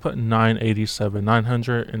 I put $987 Brandon?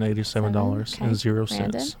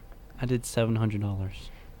 cents. I did $700.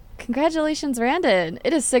 Congratulations, Brandon.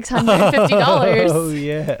 It is $650. Oh,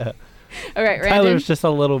 yeah. All right, Brandon. Tyler's just a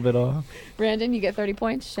little bit off. Brandon, you get 30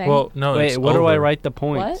 points. Shay? Well, no, Wait, it's what do I over. write the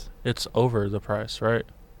points? It's over the price, right?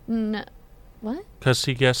 No. What? Because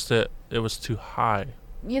he guessed it was too high.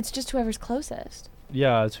 It's just whoever's closest.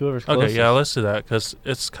 Yeah, it's whoever's closest. Okay, yeah, let's do that because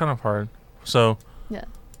it's kind of hard. So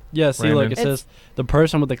Yeah, see, look, Brandon. it says the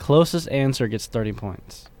person with the closest answer gets 30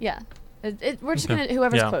 points. Yeah. We're just Okay. going to,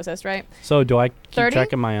 whoever's Yeah. closest, right? So do I keep 30?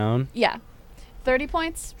 track of my own? Yeah. 30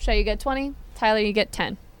 points. Shay, you get 20. Tyler, you get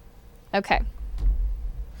 10. Okay.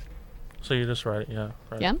 you just write it, yeah.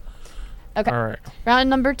 Right. Yeah. Okay. All right. Round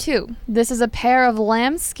number 2. This is a pair of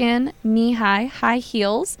lambskin knee-high high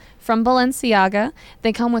heels from Balenciaga.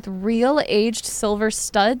 They come with real aged silver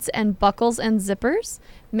studs and buckles and zippers,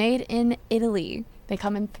 made in Italy. They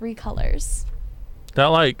come in 3 colors. That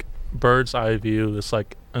like bird's eye view is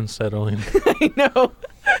like unsettling. I know.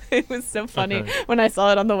 It was so funny Okay. when I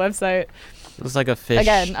saw it on the website. It was like a fish.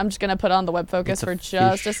 Again, I'm just going to put on the web focus It's a for just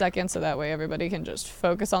a fish. second so that way everybody can just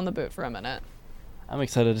focus on the boot for a minute. I'm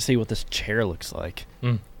excited to see what this chair looks like.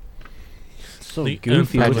 Mm. So The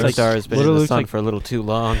goofy. infamous- Looks Patrick like, Star has been in literally the looks sun like for a little too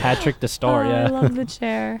long. Patrick the Star, Oh, yeah. I love the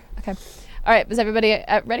chair. Okay. All right. Is everybody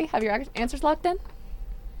ready? Have your answers locked in?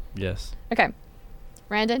 Yes. Okay.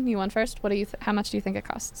 Brandon, you won first. What do you? How much do you think it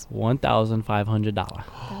costs? $1,500.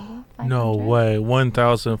 No 500? way.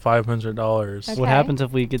 $1,500. Okay. What happens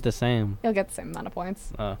if we get the same? You'll get the same amount of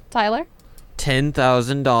points. Oh. Tyler.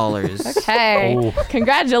 $10,000. Okay. Oh.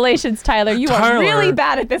 Congratulations, Tyler. You are Tyler. really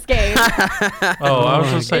bad at this game. Oh, I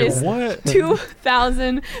was just It saying, is what?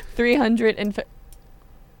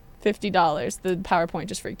 $2,350. The PowerPoint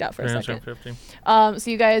just freaked out for a second. 350.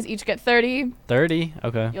 So you guys each get 30. 30?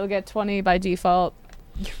 Okay. You'll get 20 by default.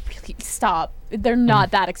 You really stop. They're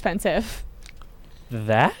not that expensive.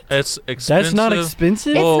 That? It's expensive. That's not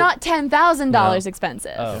expensive? It's Well, not $10,000 no.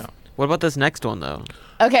 expensive. Oh. What about this next one though?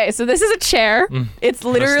 Okay, so this is a chair. Mm. It's This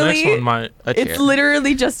next literally one might. A chair. it's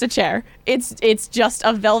literally just a chair. It's just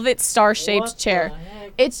a velvet star-shaped chair.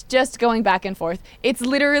 It's just going back and forth. It's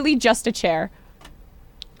literally just a chair.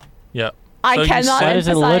 Yeah. I So you cannot Why does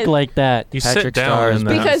it emphasize look like that? You Patrick sit Star down has in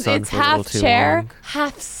been that. because sun it's for a little half too chair, long.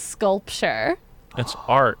 half sculpture. It's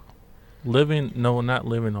art. Not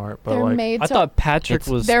living art, but They're like made I to thought Patrick It's-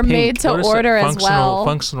 was they're pink. made to what is it? order as Functional- well.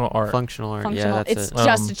 Functional art. Functional art. Functional. Yeah, that's It's it.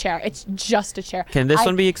 just a Um, chair. It's just a chair. Can this I-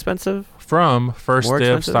 one be expensive? From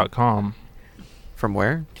firstdibs.com. From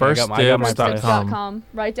where? Okay, I got my price. Firstdibs.com.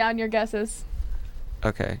 Write down your guesses.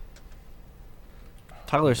 Okay.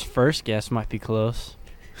 Tyler's first guess might be close.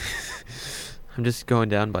 I'm just going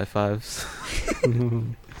down by 5s.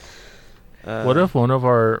 What if one of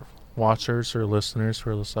our watchers or listeners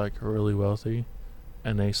was like really wealthy,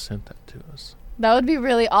 and they sent that to us? That would be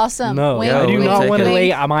really awesome. No, Wink, Yeah, I do we'll not take want to it.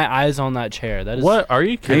 lay my eyes on that chair. That is What are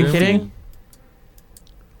you Are kidding? you kidding?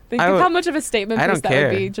 Think I of would- how much of a statement I piece don't that care.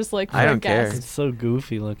 would be, just like for I a don't care. guess. It's so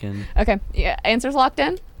goofy looking. Okay, yeah. Answers locked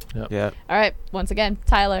in. Yeah. All right. Once again,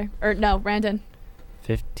 Tyler or no, Brandon.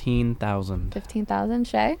 15,000. 15,000.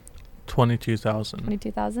 Shay. 22,000.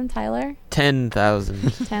 22,000. Tyler?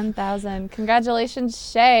 10,000. 10,000.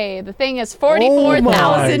 Congratulations, Shay. The thing is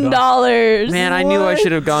 $44,000. Man, I knew I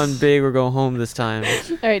should have gone big or go home this time.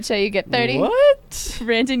 All right, Shay, you get 30. What?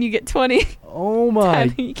 Brandon, you get 20. Oh my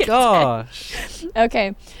Tyler, you get 10. gosh.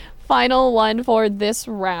 Okay. Final one for this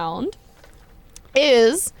round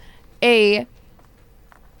is a...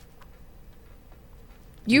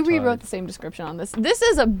 You I'm rewrote tired. the same description on this. This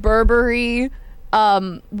is a Burberry...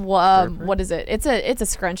 what is it? It's a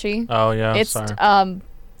scrunchie. Oh yeah, It's sorry.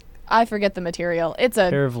 I forget the material. It's a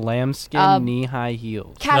Pair of lambskin Um, knee-high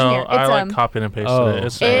heels. cashmere. No, It's I like copied and pasted Oh. it.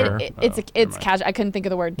 It's It, there. it- it's Oh, it's never mind. cashmere. I couldn't think of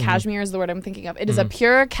the word. Mhm. Cashmere is the word I'm thinking of. It is a Mhm.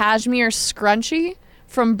 pure cashmere scrunchie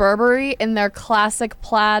from Burberry in their classic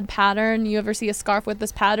plaid pattern. You ever see a scarf with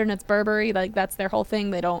this pattern? It's Burberry. Like that's their whole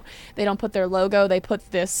thing. They don't put their logo. They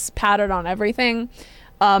put this pattern on everything.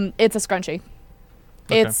 It's a scrunchie.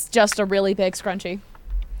 Okay. It's just a really big scrunchie.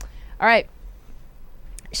 All right.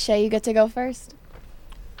 Shay, you get to go first.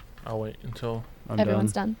 I'll wait until. I'm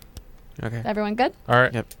Everyone's done. done. Okay. Everyone good? All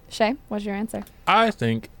right. Yep. Shay, what's your answer? I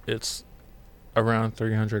think it's around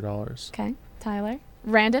 $300. Okay. Tyler.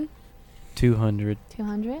 Brandon. 200.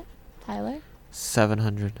 200. Tyler.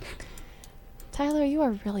 700. Tyler, you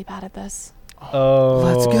are really bad at this. Oh.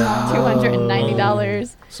 Let's go.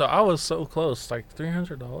 $290. So I was so close, like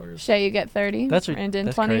 $300. Shay, you get 30. That's Brandon,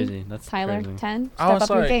 that's 20. crazy. That's Tyler, crazy. 10. I Step was up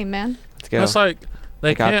your like- game, man. Let's go. It's like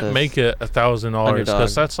they I got can't this. make it $1,000 Underdog.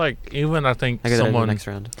 because that's like even I think I got it in the someone next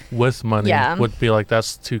round. with money Yeah. would be like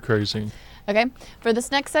that's too crazy. Okay. For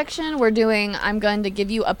this next section, I'm going to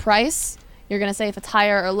give you a price. You're going to say if it's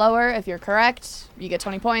higher or lower. If you're correct, you get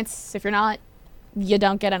 20 points. If you're not, you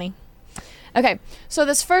don't get any. Okay. So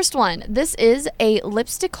this first one, this is a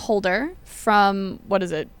lipstick holder from, what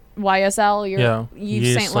is it? YSL, Yeah,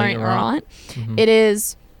 Yves Yves Saint Laurent. Saint Laurent.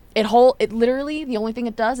 Mhm. It literally, the only thing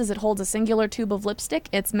it does is it holds a singular tube of lipstick.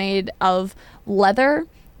 It's made of leather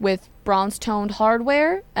with bronze toned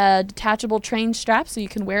hardware, a detachable train strap so you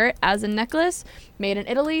can wear it as a necklace, made in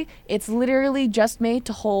Italy. It's literally just made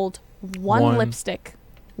to hold one lipstick.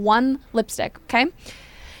 One lipstick, okay?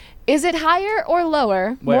 Is it higher or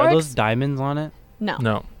lower? Wait, More are those diamonds on it? no.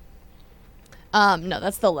 No, No,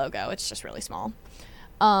 that's the logo. It's just really small.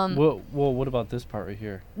 What about this part right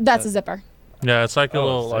here? That's a zipper. yeah, it's like a Oh,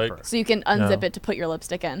 little zipper. like So you can unzip Yeah. it to put your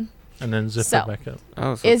lipstick in. and then zip So- it back up.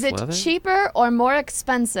 Oh, so Is it's it leather? cheaper or more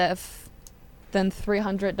expensive than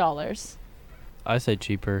 $300? I say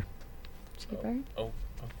cheaper. Cheaper.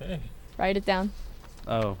 Okay, Write it down.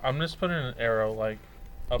 Oh. I'm just putting an arrow like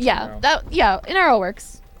up and Yeah, down. an arrow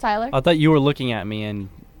works. Tyler, I thought you were looking at me and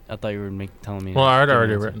I thought you were telling me. Well, I had to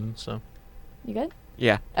already answer. written, so you good?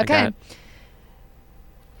 Yeah. I Okay. got it.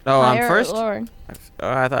 Oh, Higher I'm or first? lower? Oh,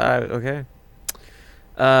 I thought. Okay.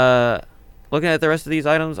 Looking at the rest of these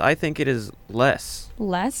items, I think it is less.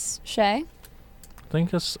 Less. Shay. I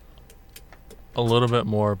think it's a little bit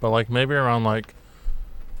more, but like maybe around like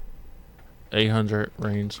 800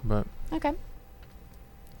 range. But Okay.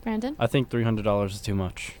 Brandon. I think $300 is too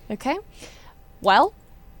much. Okay. Well,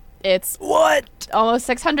 it's what? Almost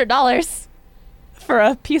 $600 for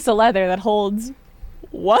a piece of leather that holds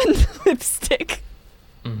one lipstick.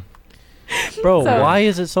 Bro, So- why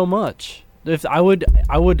is it so much? If I would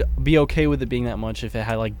be okay with it being that much if it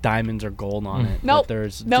had like diamonds or gold on it. Nope. But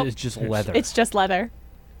there's Nope. it's just leather. It's just leather.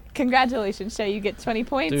 Congratulations, Shay. You get 20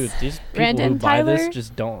 points. Dude, these people Brandon, who buy this Tyler,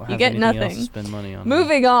 just don't have get anything else nothing. to spend money on.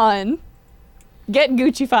 Moving on. Get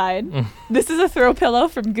Gucci-fied. This is a throw pillow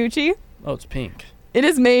from Gucci. Oh, it's pink. It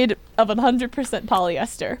is made of 100%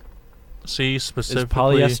 polyester. see Is specifically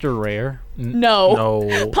polyester rare? No. No,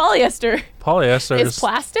 Polyester polyester is is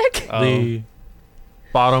plastic. the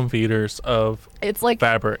bottom feeders of It's like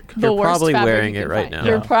fabric. the You're worst probably fabric wearing you it can right find. now.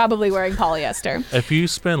 You're Yeah. probably wearing polyester. If you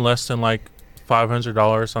spend less than like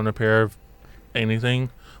 $500 on a pair of anything,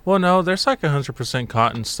 well, no, there's like 100%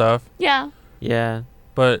 cotton stuff, Yeah. Yeah.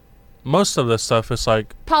 but most of the stuff is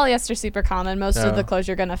like, Polyester super common. Most Yeah. of the clothes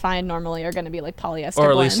you're going to find normally are going to be like polyester or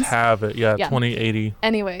at blends. least have it. Yeah, Yeah. 2080.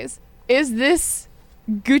 Anyways, is this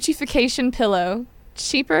Guccification pillow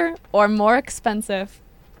cheaper or more expensive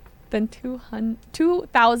than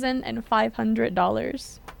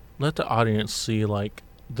 $2,500? Let the audience see like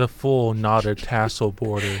the full knotted tassel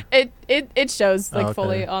border. It shows like Okay.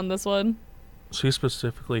 fully on this one. She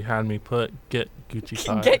specifically had me put get Gucci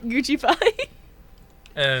five Get Gucci pie.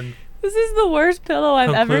 and This is the worst pillow I've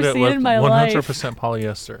ever conclude it seen with in my 100% life.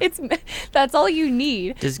 polyester. That's all you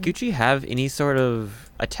need. Does Gucci have any sort of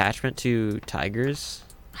attachment to tigers?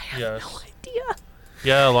 Yes. No idea.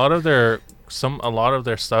 Yeah, a lot of their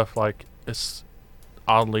stuff like is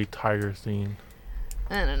oddly tiger themed.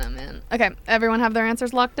 I don't know, man. Okay, everyone have their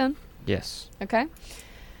answers locked in? Yes. Okay.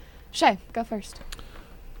 Shay, go first.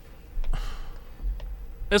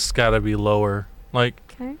 It's got to be lower. Like,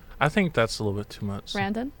 Okay. I think that's a little bit too much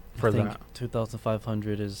Brandon, for I think that.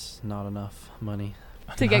 2,500 is not enough money.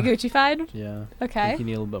 to get Gucci-fied. Yeah. I Okay. think you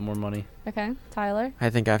need a little bit more money. Okay. Tyler. I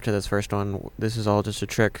think after this first one, this is all just a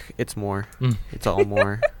trick. It's more. Mm. It's all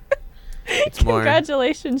more. It's more.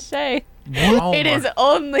 Congratulations, Shay. Oh It my- is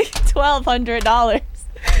only $1,200.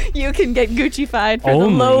 You can get Gucci-fied for the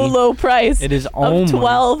Only? low price It is of only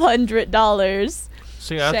 $1,200.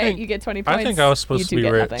 See, I Shay, think you get 20 points. I think I was supposed you to two be get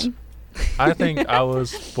rich. nothing. I think I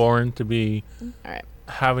was born to be All right.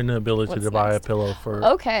 having the ability What's to buy a next? pillow for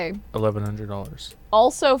Okay. $1,100.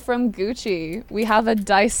 Also from Gucci, we have a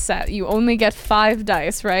dice set. You only get 5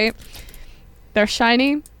 dice, right? They're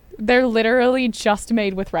shiny. They're literally just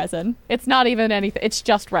made with resin. It's not even anything. It's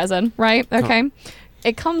just resin, right? Okay.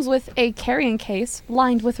 It comes with a carrying case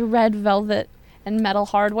lined with red velvet and metal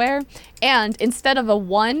hardware. And instead of a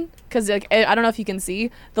 1, because I don't know if you can see,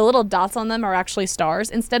 the little dots on them are actually stars.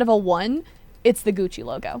 Instead of a 1, it's the Gucci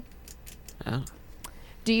logo. Oh.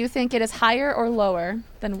 Do you think it is higher or lower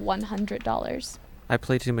than $100? I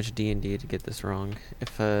play too much D&D to get this wrong.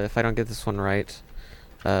 If I don't get this one right,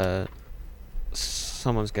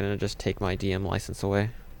 someone's gonna just take my DM license away.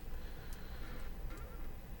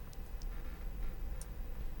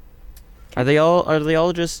 Are they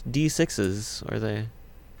all just D6s? Are they?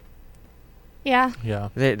 Yeah. Yeah.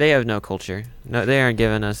 They have no culture. No, they aren't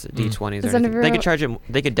giving us D20s or Does anything. They anyone- could charge it.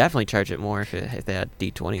 They could definitely charge it more if they had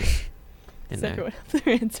D20s in Is there. everyone have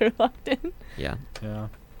their answer locked in? Yeah. Yeah.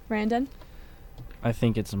 Brandon? I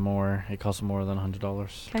think it's more. It costs more than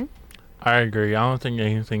 $100. Okay. I agree. I don't think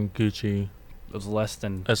anything Gucci It's less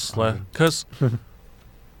than. is less. Because,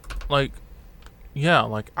 like, yeah,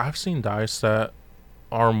 like, I've seen dice that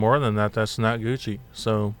are more than that. That's not Gucci.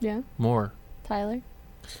 So, Yeah. more. Tyler?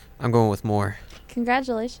 I'm going with more.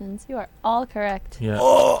 Congratulations. You are all correct. Yeah.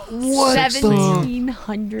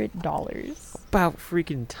 $1,700. About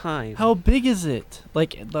freaking time. How big is it?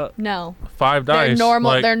 Like the. No. 5 dice. They're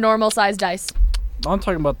normal. Like, They're normal size dice. I'm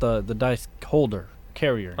talking about the dice holder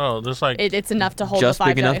carrier. oh, there's like It's enough to hold just the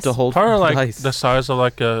 5 big dice. enough to hold probably like dice. the size of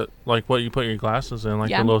like what you put your glasses in,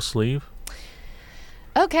 like Yeah. a little sleeve.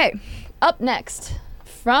 Okay. Up next,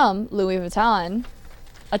 from Louis Vuitton,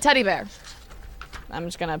 a teddy bear. I'm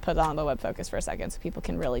just going to put on the web focus for a second so people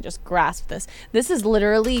can really just grasp this. This is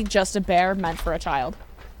literally just a bear meant for a child.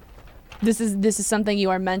 This is something you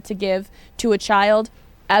are meant to give to a child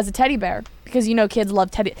as a teddy bear because you know kids love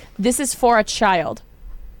teddy. This is for a child.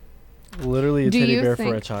 Literally a Do teddy you bear for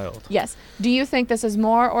a think- child. Yes. Do you think this is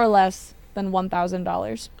more or less than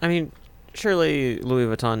 $1,000? I mean, surely Louis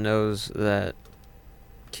Vuitton knows that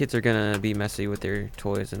kids are gonna be messy with their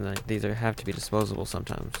toys, and that these have to be disposable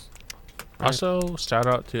sometimes. Right? Also, shout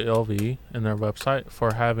out to LV and their website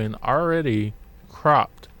for having already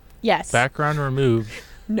cropped, Yes. background removed,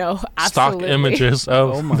 No, stock absolutely. images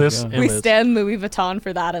of Oh my this God. We image. stand Louis Vuitton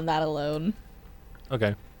for that and that alone.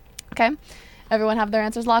 Okay. Okay. Everyone have their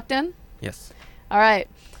answers locked in? Yes. All right.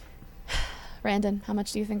 Brandon, how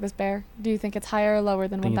much do you think this bear? Do you think it's higher or lower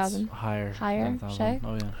than I think 1,000? it's higher. Higher, than 1,000. Shay?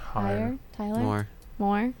 Oh yeah. Higher. Tyler? More.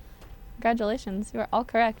 More? Congratulations. You are all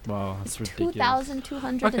correct. Wow, It's that's ridiculous.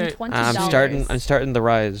 $2,220. I'm starting the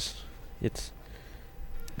rise. It's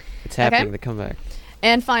happening. The comeback.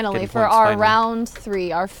 And finally, Getting for points our finally. round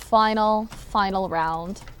 3, our final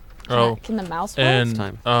round. Oh, Can the mouse roll? and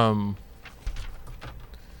time.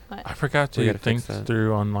 What? I forgot We to gotta think fix that.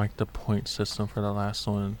 through on like the point system for the last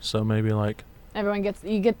one. So maybe like Everyone gets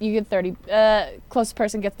you get 30. Closest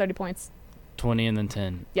person gets 30 points. 20 and then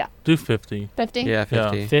 10. do 50. 50? Yeah,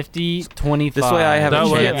 50. 50, 25. This way I have That a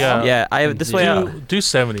way, chance. yeah. Yeah, I have this way. Do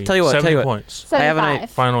 70. Tell you what, 70 tell you what. points. I have an 75.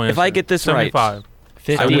 Final answer. If I get this right- 75.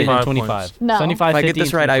 50 win. and then 75 25. points. No. 75, If I get 50, this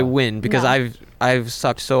and right, I 25. win because No. I've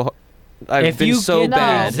sucked so. I've If been you so get the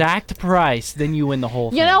bad. exact price, then you win the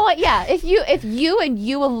whole thing. You know what? Yeah, if you and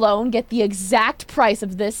you alone get the exact price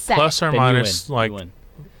of this set, Plus or Then you minus win. like You win.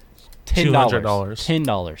 $200.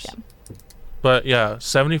 $10. Yeah. But yeah,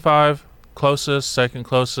 75 closest, second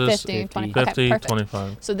closest 50, 20. 50, Okay, perfect.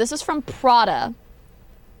 25. So this is from Prada.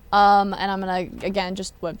 And I'm gonna again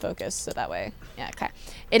just web focus so that way. Yeah, okay.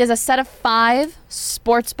 It is a set of 5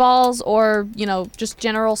 sports balls or, just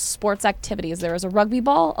general sports activities. There is a rugby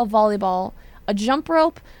ball, a volleyball, a jump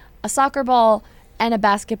rope, a soccer ball, and a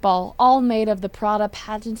basketball, all made of the Prada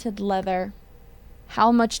patented leather.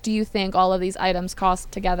 How much do you think all of these items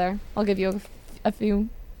cost together? I'll give you a few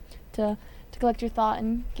to collect your thought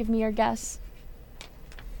and give me your guess.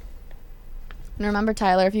 And remember,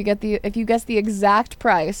 Tyler, if you guess the exact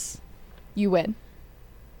price, you win.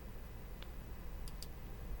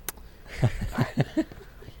 I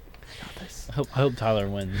hope Tyler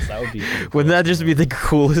wins. That would be. pretty cool. Wouldn't that just be the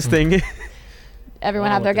coolest thing?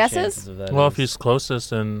 Everyone I have wonder their what the guesses? chances of that Well, if is. he's closest,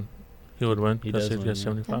 then he would win. He because does he'd win, get yeah.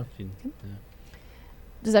 75. Yeah.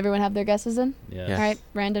 Does everyone have their guesses in? Yeah. All right,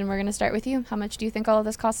 Brandon, we're going to start with you. How much do you think all of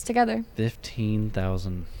this costs together?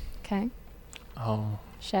 15,000. Okay. Oh,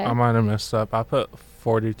 Shay? I might have messed up. I put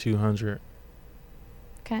 4,200.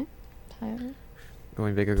 Okay. Tyler?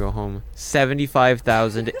 Going big or go home.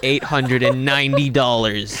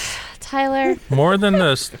 $75,890 Tyler? More than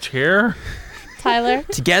this chair? Tyler?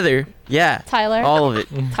 together. Yeah, Tyler? all of it.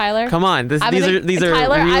 Tyler? Come on, these are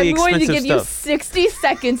Tyler, really I'm going to expensive give you stuff. 60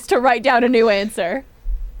 seconds to write down a new answer.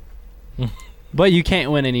 But you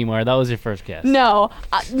can't win anymore. That was your first guess. No,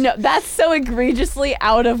 no, that's so egregiously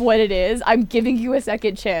out of what it is. I'm giving you a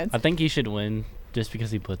second chance. I think he should win just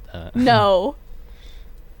because he put that. No.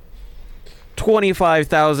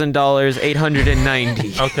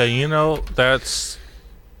 $25,890. Okay, you know, that's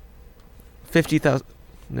 50,000.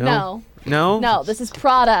 No. No. No, this is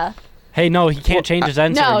Prada. Hey, no, he can't change his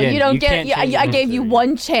answer No, again. you don't get. can't Yeah, change I his gave you answer.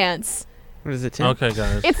 one chance. What is it, Tim? okay,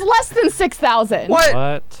 guys. It's less than 6,000.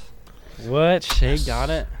 What? What? Shay got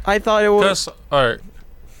it? I thought it was. Because, all right,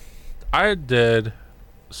 I did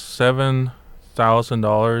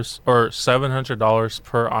 $7,000 or $700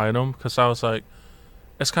 per item because I was like,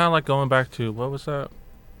 it's kind of like going back to what was that?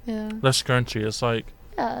 Yeah. The scrunchie. It's like,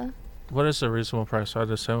 Yeah. what is the reasonable price? So I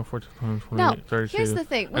did 714, No, 32. here's the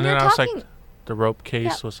thing. When And you're then I was talking, like, the rope case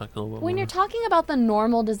Yeah. was like a little bit when more. you're talking about the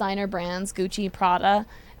normal designer brands, Gucci, Prada,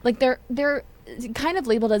 like they're kind of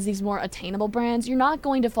labeled as these more attainable brands. You're not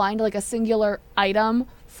going to find like a singular item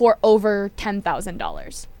for over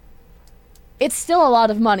 $10,000. It's still a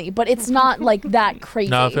lot of money, but it's not like that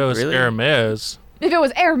crazy. Now, if it was Really? Hermes, If it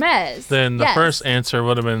was Hermes, then the yes. first answer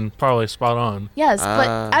would have been probably spot on. Yes, but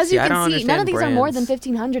as see, you I can don't see, none of understand these are more than brands.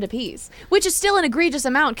 $1,500 a piece, which is still an egregious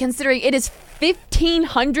amount considering it is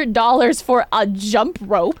 $1,500 for a jump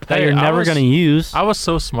rope. That Hey, you're I never was- going to use. I was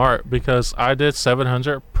so smart because I did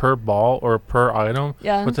 700 per ball or per item.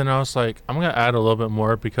 Yeah. But then I was like, I'm gonna add a little bit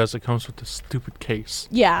more because it comes with this stupid case.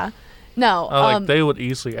 Yeah. No. Like they would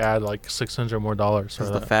easily add like $600 more for It's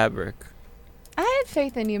the that. fabric. I had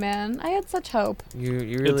faith in you, man. I had such hope. You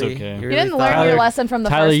really. It's okay. You You really didn't thought- learn your Tyler- lesson from the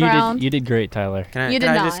Tyler, first you round. did great, Tyler. Can I, You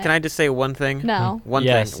can did I just not. can I just say one thing? No. One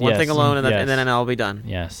Yes, thing. One thing yes, alone, and, yes. and then I'll be done.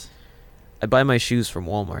 Yes. I buy my shoes from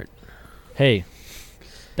Walmart. Hey,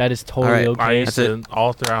 that is totally Alright, I okay. used That's to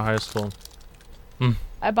all throughout high school.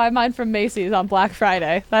 I buy mine from Macy's on Black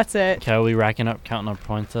Friday. That's it. Okay, are we racking up, counting our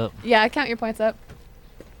points up? Yeah, count your points up.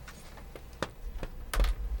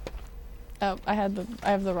 Oh, I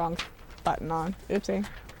have the wrong button on. Oopsie.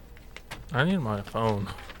 I need my phone.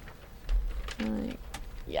 Like,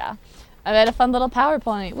 yeah. I made a fun little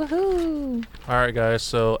PowerPoint. Woohoo! All right, guys.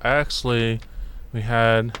 So actually, we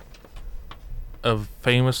had a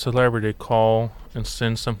famous celebrity call and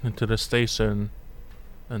send something to the station,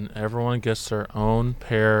 and everyone gets their own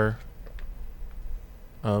pair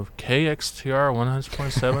of KXTR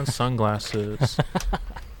 100.7 sunglasses.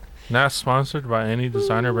 Not sponsored by any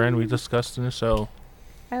designer brand we discussed in the show.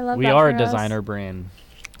 I love We that are a for us. designer brand.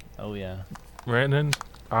 Oh, yeah. Brandon,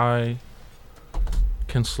 I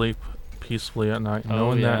can sleep peacefully at night Oh,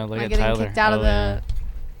 knowing yeah. that. Look Am I at getting Tyler. kicked out of Oh, the? yeah.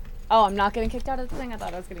 Oh, I'm not getting kicked out of the thing. I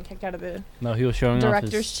thought I was getting kicked out of the No, he was showing off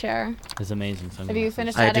director's chair. his amazing sunglasses. Have you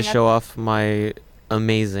finished I had to adding up- show off my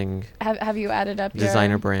amazing Have you added up your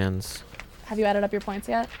designer brands. Have you added up your points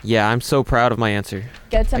yet? Yeah, I'm so proud of my answer.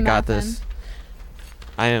 Get to I got mathin'.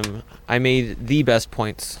 this. I made the best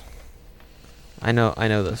points. I know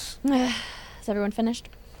this. Is everyone finished?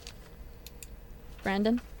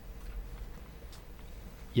 Brandon,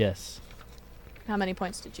 Yes. how many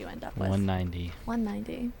points did you end up with? 190.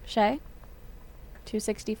 190. Shay?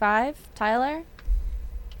 265. Tyler?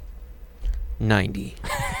 90.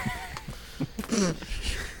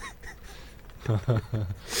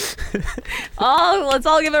 Oh, let's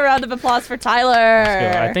all give a round of applause for Tyler.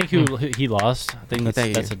 Let's go. I think he lost. I think that's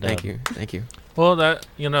Thank that's you. a dub. Thank you. Thank you. Well, that,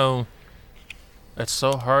 it's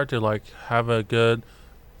so hard to like have a good.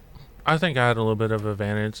 I think I had a little bit of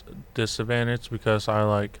disadvantage because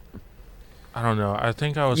I don't know. I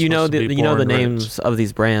think I was. You know supposed to the be the born rich. names of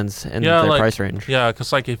these brands and Yeah, their like- price range. Yeah,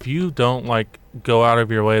 because like if you don't like go out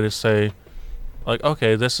of your way to say, like,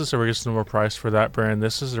 okay, this is a reasonable price for that brand.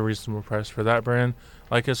 This is a reasonable price for that brand.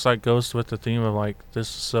 Like it's like goes with the theme of like this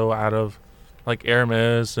is so out of, like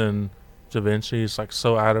Hermes and Da Vinci is like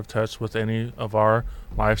so out of touch with any of our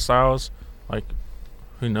lifestyles. Like,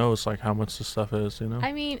 who knows like how much this stuff is, you know?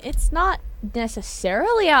 I mean, it's not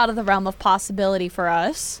necessarily out of the realm of possibility for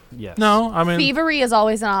us. Yes. No, I mean Thievery is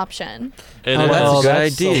always an option. it Oh, is. that's a good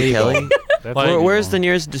that's idea, illegal. Kelly. That's Like- Where's the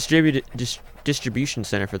nearest distribution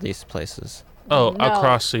center for these places? Oh, No.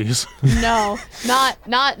 across seas. No,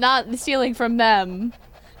 not stealing from them.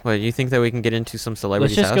 What, you think that we can get into some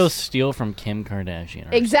celebrity's Let's just go house? steal from Kim Kardashian.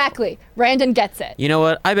 or Exactly. Brandon gets it. You know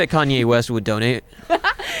what? I bet Kanye West would donate.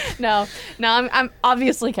 No, I'm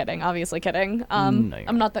obviously kidding. Obviously kidding. No, you're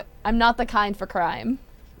I'm not the kind for crime.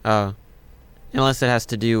 Unless it has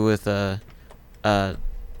to do with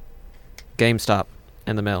GameStop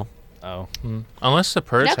and the mail. Oh. Unless the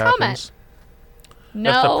purge No comment. happens. No.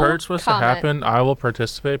 If the purge was comment. to happen, I will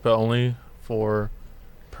participate, but only for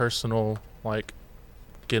personal, like,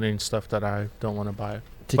 getting stuff that I don't want to buy.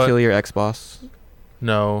 To But- kill your ex-boss.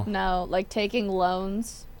 No. No, like taking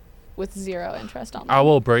loans with 0 interest on them. I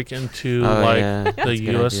will break into, Oh, like, yeah, that's a the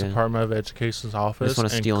good U.S. idea. Department of Education's office wanna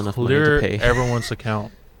and steal enough money to clear pay. everyone's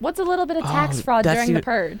account. What's a little bit of tax Oh, fraud that's during the even-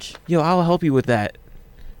 purge? Yo, I'll help you with that.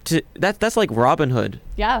 That's like Robin Hood.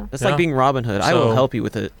 Yeah. That's Yeah. like being Robin Hood. I will So- help you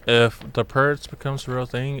with it. If the purge becomes a real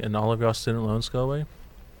thing and all of y'all student loans go away,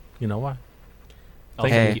 you know why. I'll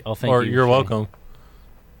Hey. thank you. I'll thank Or you, you're Shay. welcome.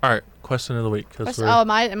 All right, question of the week. 'Cause Oh, am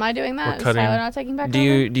I doing that? Is cutting- Tyler not taking back Do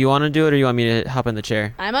over? you want to do it, or you want me to hop in the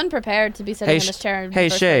chair? I'm unprepared to be sitting Hey, in this chair. In Hey the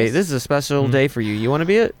first Shay, place. this is a special Mhm. day for you. You want to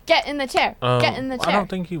be it? Get in the chair. Get in the chair. I don't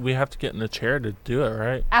think we have to get in the chair to do it,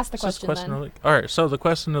 right? Ask the It's just question of then. the week. All right, so the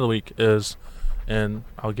question of the week is, and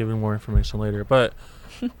I'll give you more information later, but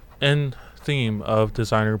in theme of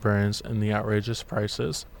designer brands and the outrageous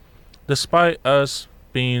prices, despite us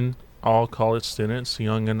being all college students,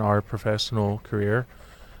 young in our professional career,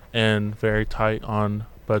 and very tight on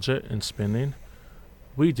budget and spending,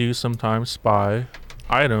 we do sometimes buy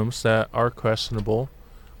items that are questionable,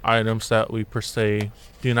 items that we per se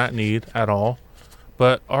do not need at all,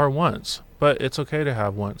 but are wants. But it's okay to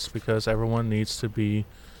have wants because everyone needs to be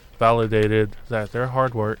validated that their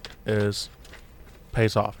hard work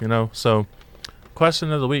pays off, you know? So,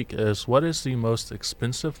 question of the week is, what is the most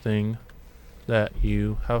expensive thing that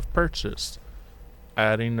you have purchased?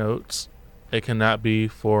 Adding notes. It cannot be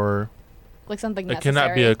for Like something it necessary.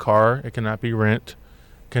 cannot be a car. It cannot be rent.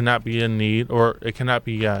 Cannot be a need, or it cannot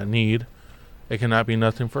be a need. It cannot be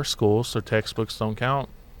nothing for school, so textbooks don't count.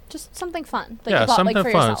 Just something fun. That Yeah, you bought, something like,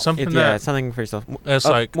 for fun, yourself. something It's, that yeah, it's something for yourself. it's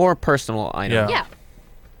like more personal item. Yeah. Yeah.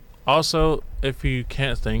 Also, if you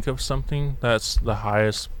can't think of something that's the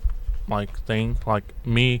highest, like, thing, like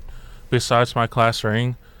me, besides my class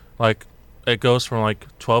ring, like, it goes from like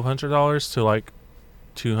 $1,200 to like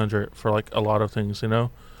 $200 for like a lot of things, you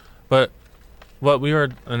know. But what we were,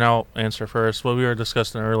 and I'll answer first. What we were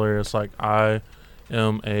discussing earlier is like, I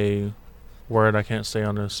am a word I can't say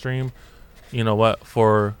on the stream. You know what?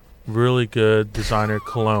 For really good designer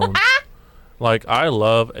cologne, like, I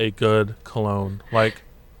love a good cologne, like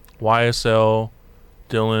YSL,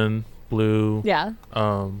 Dylan, Blue, Yeah.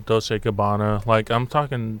 Dolce Gabbana. Like, I'm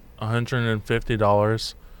talking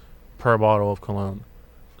 $150 per bottle of cologne.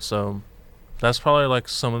 So that's probably like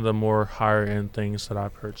some of the more higher end things that I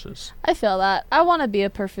purchase. I feel that. I want to be a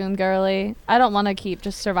perfume girly. I don't want to keep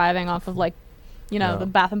just surviving off of, like, you know, Yeah. the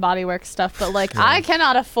Bath and Body Works stuff. But, like, Yeah. I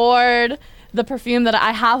cannot afford the perfume that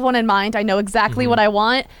I have one in mind. I know exactly Mhm. what I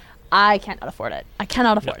want. I cannot afford it. I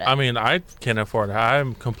cannot afford it. I mean, I can't afford it.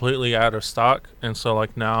 I'm completely out of stock, and so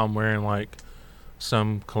like now I'm wearing like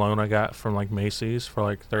some cologne I got from like Macy's for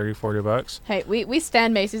like $30-$40. Hey, we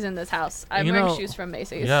stand Macy's in this house. I'm You wearing know, shoes from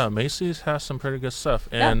Macy's. Yeah, Macy's has some pretty good stuff,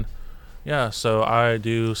 Yeah. and yeah, so I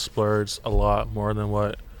do splurge a lot more than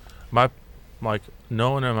what my, like,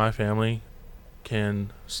 no one in my family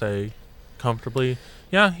can say comfortably,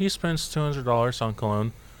 yeah, he spends $200 on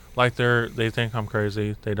cologne. Like, they think I'm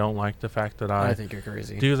crazy. They don't like the fact that I think you're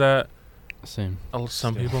crazy. do that. Same. Some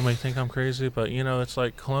Still. people may think I'm crazy, but you know, it's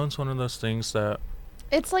like cologne's one of those things that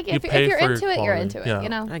It's like You if pay you're for your into it, you're quality. into it. Yeah. You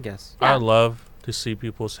know. I guess. Yeah. I love to see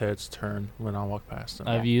people's heads turn when I walk past them.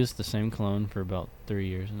 I've used the same cologne for about 3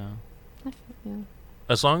 years now. Yeah.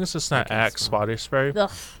 As long as it's not Okay, Axe so- body spray,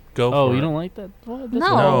 Ugh. go Oh, for you it. don't like that? What? That's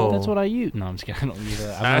No. What that's what I use. No, I'm just kidding. I don't use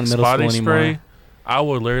that. I'm not in Axe middle body school anymore. spray, I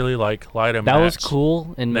would literally like light a That was match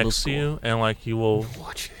cool in middle next school. to you, and like you will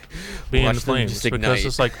Watch be in Watch them flames just because ignite.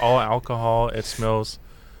 it's like all alcohol. It smells,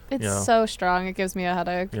 It's Yeah. so strong. It gives me a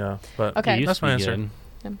headache. yeah. But Okay. It used that's to my be answer. good.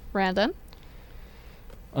 Yeah. Brandon.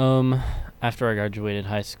 After I graduated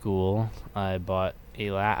high school, I bought a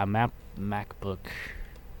MacBook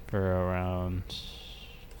for around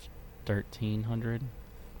 1,300.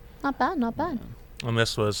 Not bad. Not bad. And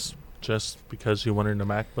this was just because you wanted a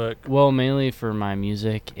MacBook. Well, mainly for my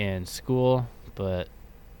music and school, but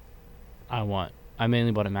I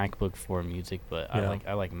mainly bought a MacBook for music, but Yeah.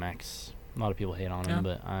 I like Macs. A lot of people hate on Yeah. them,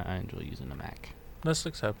 but I enjoy using a Mac. That's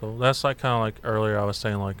acceptable. That's like kind of like earlier I was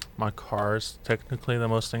saying like my car is technically the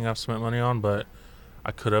most thing I've spent money on, but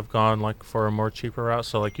I could have gone like for a more cheaper route.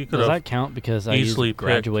 So like you could Does have that count? Because I easily used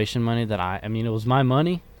graduation money that I mean, it was my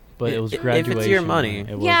money, but it was If it's graduation. your money.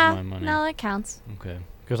 It yeah, was my money. no, it counts. Okay.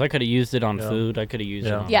 Because I could have used it on Yeah. food. I could have used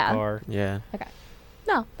it Yeah. on Yeah. a car. Yeah.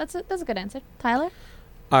 No, that's a good answer. Tyler?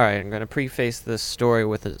 All right, I'm going to preface this story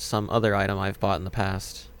with some other item I've bought in the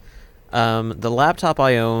past. The laptop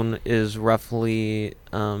I own is roughly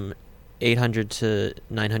 $800 to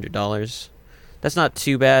 $900. That's not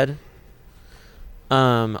too bad.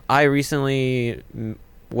 I recently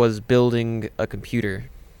was building a computer,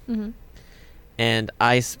 Mm-hmm. and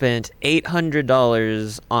I spent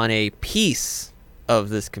 $800 on a piece of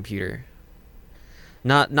this computer.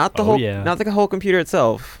 Not the Oh, whole yeah. not the whole computer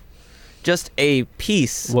itself, just a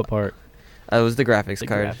piece. What part? It was the graphics The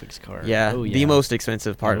card. graphics card. Yeah, Oh, the most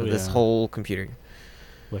expensive part Oh, of this yeah. whole computer.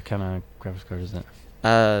 What kind of graphics card is that?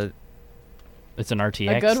 It's It's an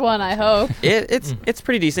RTX. A good one, I hope. it's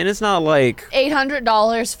pretty decent. It's not like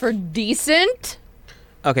 $800 for decent?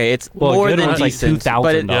 okay, it's Well, a more good than one's like decent,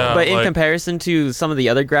 but $2,000. Yeah, but in like- comparison to some of the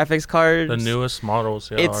other graphics cards, the newest models.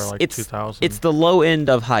 Yeah, It's- are like it's- 2000. it's the low end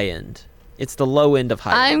of high end. It's the low end of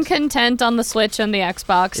high I'm end. content on the Switch and the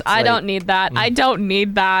Xbox. It's I like- don't need that. Mm. I don't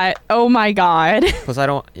need that. Oh my god. Because I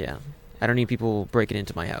don't need people breaking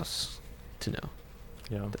into my house to know.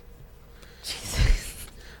 yeah.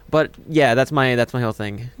 But yeah, that's my whole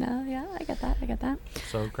thing. No, yeah, I get that.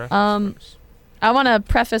 So graphics. Um, cards. I want to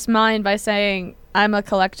preface mine by saying I'm a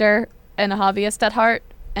collector and a hobbyist at heart,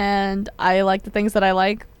 and I like the things that I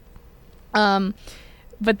like.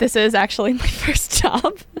 But this is actually my first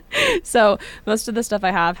job. So most of the stuff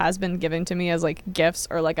I have has been given to me as like gifts,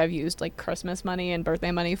 or like I've used like Christmas money and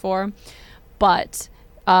birthday money for. But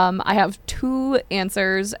I have two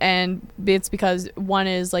answers, and it's because one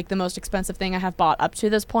is like the most expensive thing I have bought up to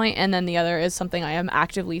this point, and then the other is something I am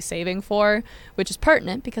actively saving for, which is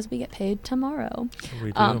pertinent because we get paid tomorrow.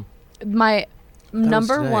 We do. My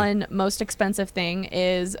number today. one most expensive thing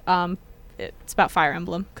is it's about Fire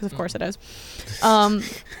Emblem, because of course it is.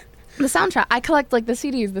 The soundtrack. I collect like the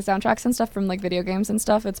CDs, the soundtracks and stuff from like video games and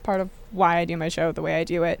stuff. It's part of why I do my show the way I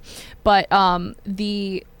do it. But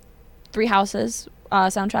the Three Houses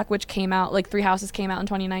soundtrack, which came out, like Three Houses came out in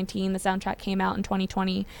 2019. The soundtrack came out in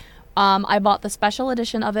 2020. I bought the special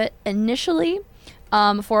edition of it initially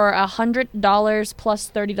for $100 plus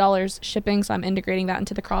 $30 shipping, so I'm integrating that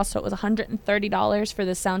into the cost. So it was $130 for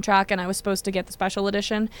this soundtrack, and I was supposed to get the special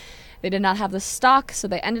edition. They did not have the stock, so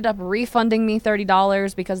they ended up refunding me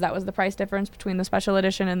 $30 because that was the price difference between the special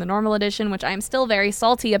edition and the normal edition, which I'm still very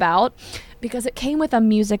salty about because it came with a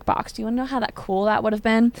music box. Do you want to know how cool that would have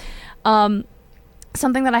been?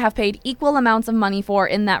 Something that I have paid equal amounts of money for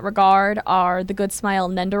in that regard are the Good Smile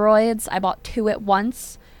Nendoroids. I bought two at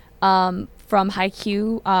once from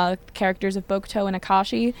Haikyuu, characters of Bokuto and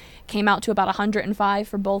Akashi. Came out to about $105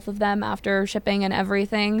 for both of them after shipping and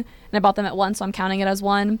everything. And I bought them at once, so I'm counting it as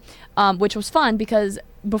one, which was fun because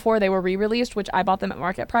before they were re-released, which I bought them at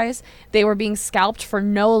market price, they were being scalped for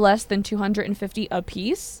no less than $250 a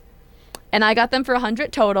piece. And I got them for $100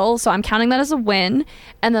 total, so I'm counting that as a win.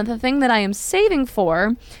 And then the thing that I am saving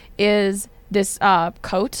for is this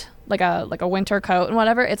coat, like a winter coat and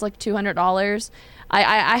whatever. It's like $200.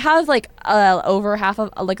 I have like over half of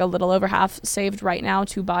like a little over half saved right now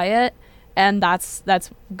to buy it, and that's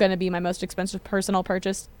gonna be my most expensive personal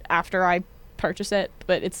purchase after I purchase it.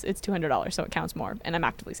 But it's $200, so it counts more, and I'm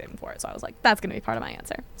actively saving for it. So I was like, that's gonna be part of my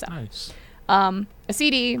answer. So Nice. a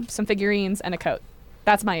CD, some figurines, and a coat.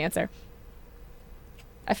 That's my answer.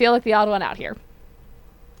 I feel like the odd one out here.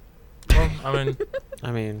 Well,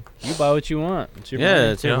 I mean, You buy what you want. It's your yeah, money.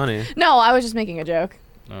 it's your Yeah. money. No, I was just making a joke.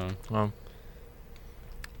 Oh.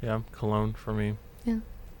 Yeah, cologne for me. Yeah.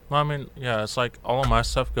 Well, yeah, it's like all of my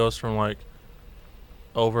stuff goes from like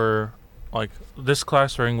over, like this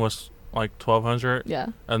class ring was like 1,200, Yeah.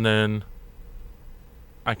 and then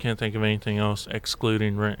I can't think of anything else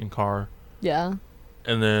excluding rent and car, Yeah.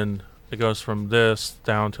 and then it goes from this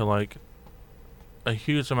down to like a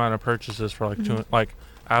huge amount of purchases for like Mhm. like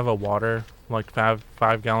I have a water like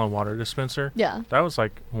 5 gallon water dispenser. Yeah. That was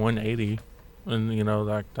like 180, and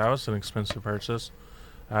that was an expensive purchase.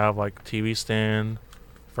 I have like TV stand,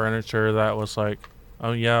 furniture that was like,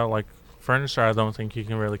 oh yeah, like furniture. I don't think you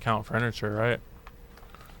can really count furniture, right?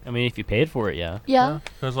 I mean, if you paid for it, yeah. Yeah.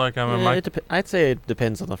 Because like I'd say it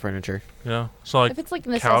depends on the furniture. yeah. So like If it's like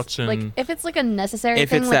couch like and- if it's like a necessary If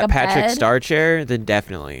thing, it's like that a Patrick bed. Star chair, then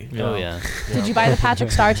definitely. Oh, yeah. Did you buy the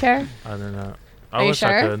Patrick Star chair? I did not. Are I you wish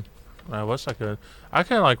I sure? could. I wish I could. I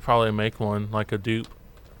can like probably make one like a dupe,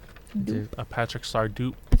 Dupe. a Patrick Star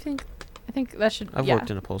dupe. I think I think that should. I've yeah. worked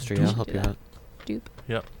in upholstery. We I'll should help do you that. out. Dupe.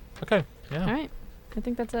 Okay. Yeah. All right. I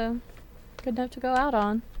think that's a good note to go out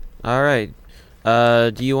on. All right.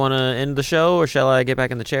 Do you want to end the show, or shall I get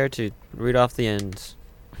back in the chair to read off the ends?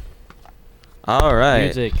 All right.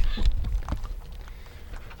 Music.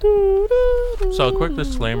 So a quick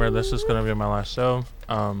disclaimer: this is gonna be my last show.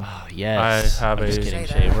 Oh, yes. I have I'm just a- kidding,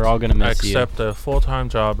 Say Shay. that. We're all gonna I miss you. accept a full-time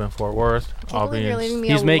job in Fort Worth. I'll be You're leaving in, me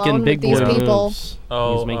He's alone making big with these boy people. moves.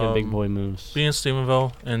 Oh, He's making big boy moves. be in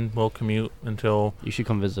Stephenville, and we'll commute until You should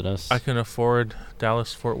come visit us. I can afford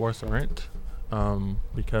Dallas-Fort Worth rent,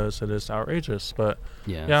 because it is outrageous. But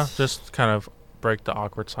Yes. yeah, just kind of break the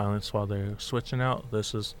awkward silence while they're switching out.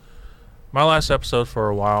 This is my last episode for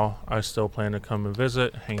a while. I still plan to come and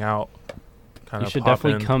visit, hang out, kind You of should pop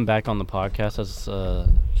definitely in. come back on the podcast as a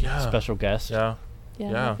Yeah. special guest. Yeah, Yeah,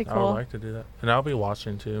 yeah, that'd be I cool. would like to do that, and I'll be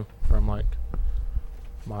watching too from like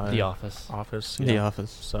my The office. office. The yeah.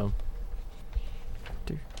 office. So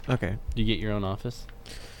Okay. You get your own office.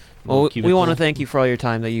 Well, Little we want to cubicle. thank you for all your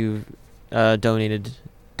time that you've donated.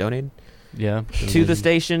 Donated? Yeah. To the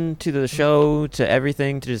station, to the show, to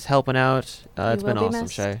everything, to just helping out. It's You been will be awesome,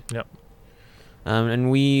 missed. Shay. Yep. And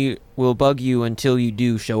we will bug you until you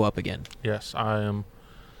do show up again. yes, I am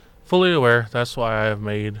fully aware. That's why I have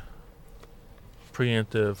made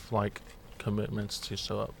preemptive like commitments to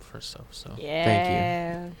show up for stuff. So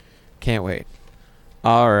Yeah. Can't wait.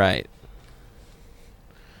 All right.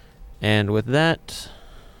 And with that,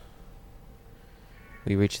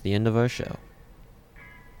 we reach the end of our show.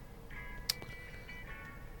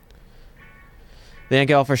 Thank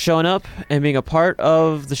you all for showing up and being a part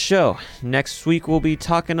of the show. Next week, we'll be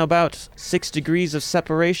talking about 6 degrees of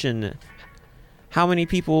separation. How many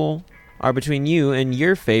people are between you and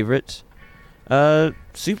your favorite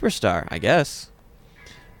superstar, I guess?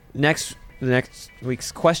 The next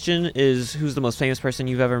week's question is, who's the most famous person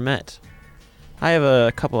you've ever met? I have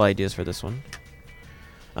a couple ideas for this one.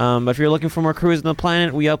 But if you're looking for more Cruising the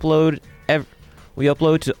Planet, we upload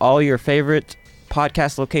to all your favorite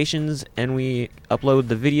podcast locations, and we upload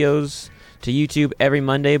the videos to YouTube every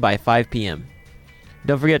Monday by 5 p.m.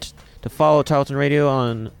 Don't forget to follow Tarleton Radio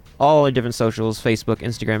on all our different socials, Facebook,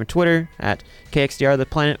 Instagram, and Twitter at KXDR The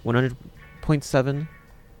Planet 100.7.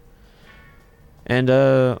 And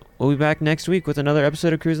we'll be back next week with another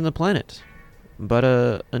episode of Cruising the Planet.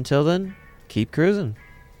 But until then, keep cruising.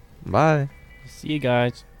 Bye. See you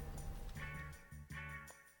guys.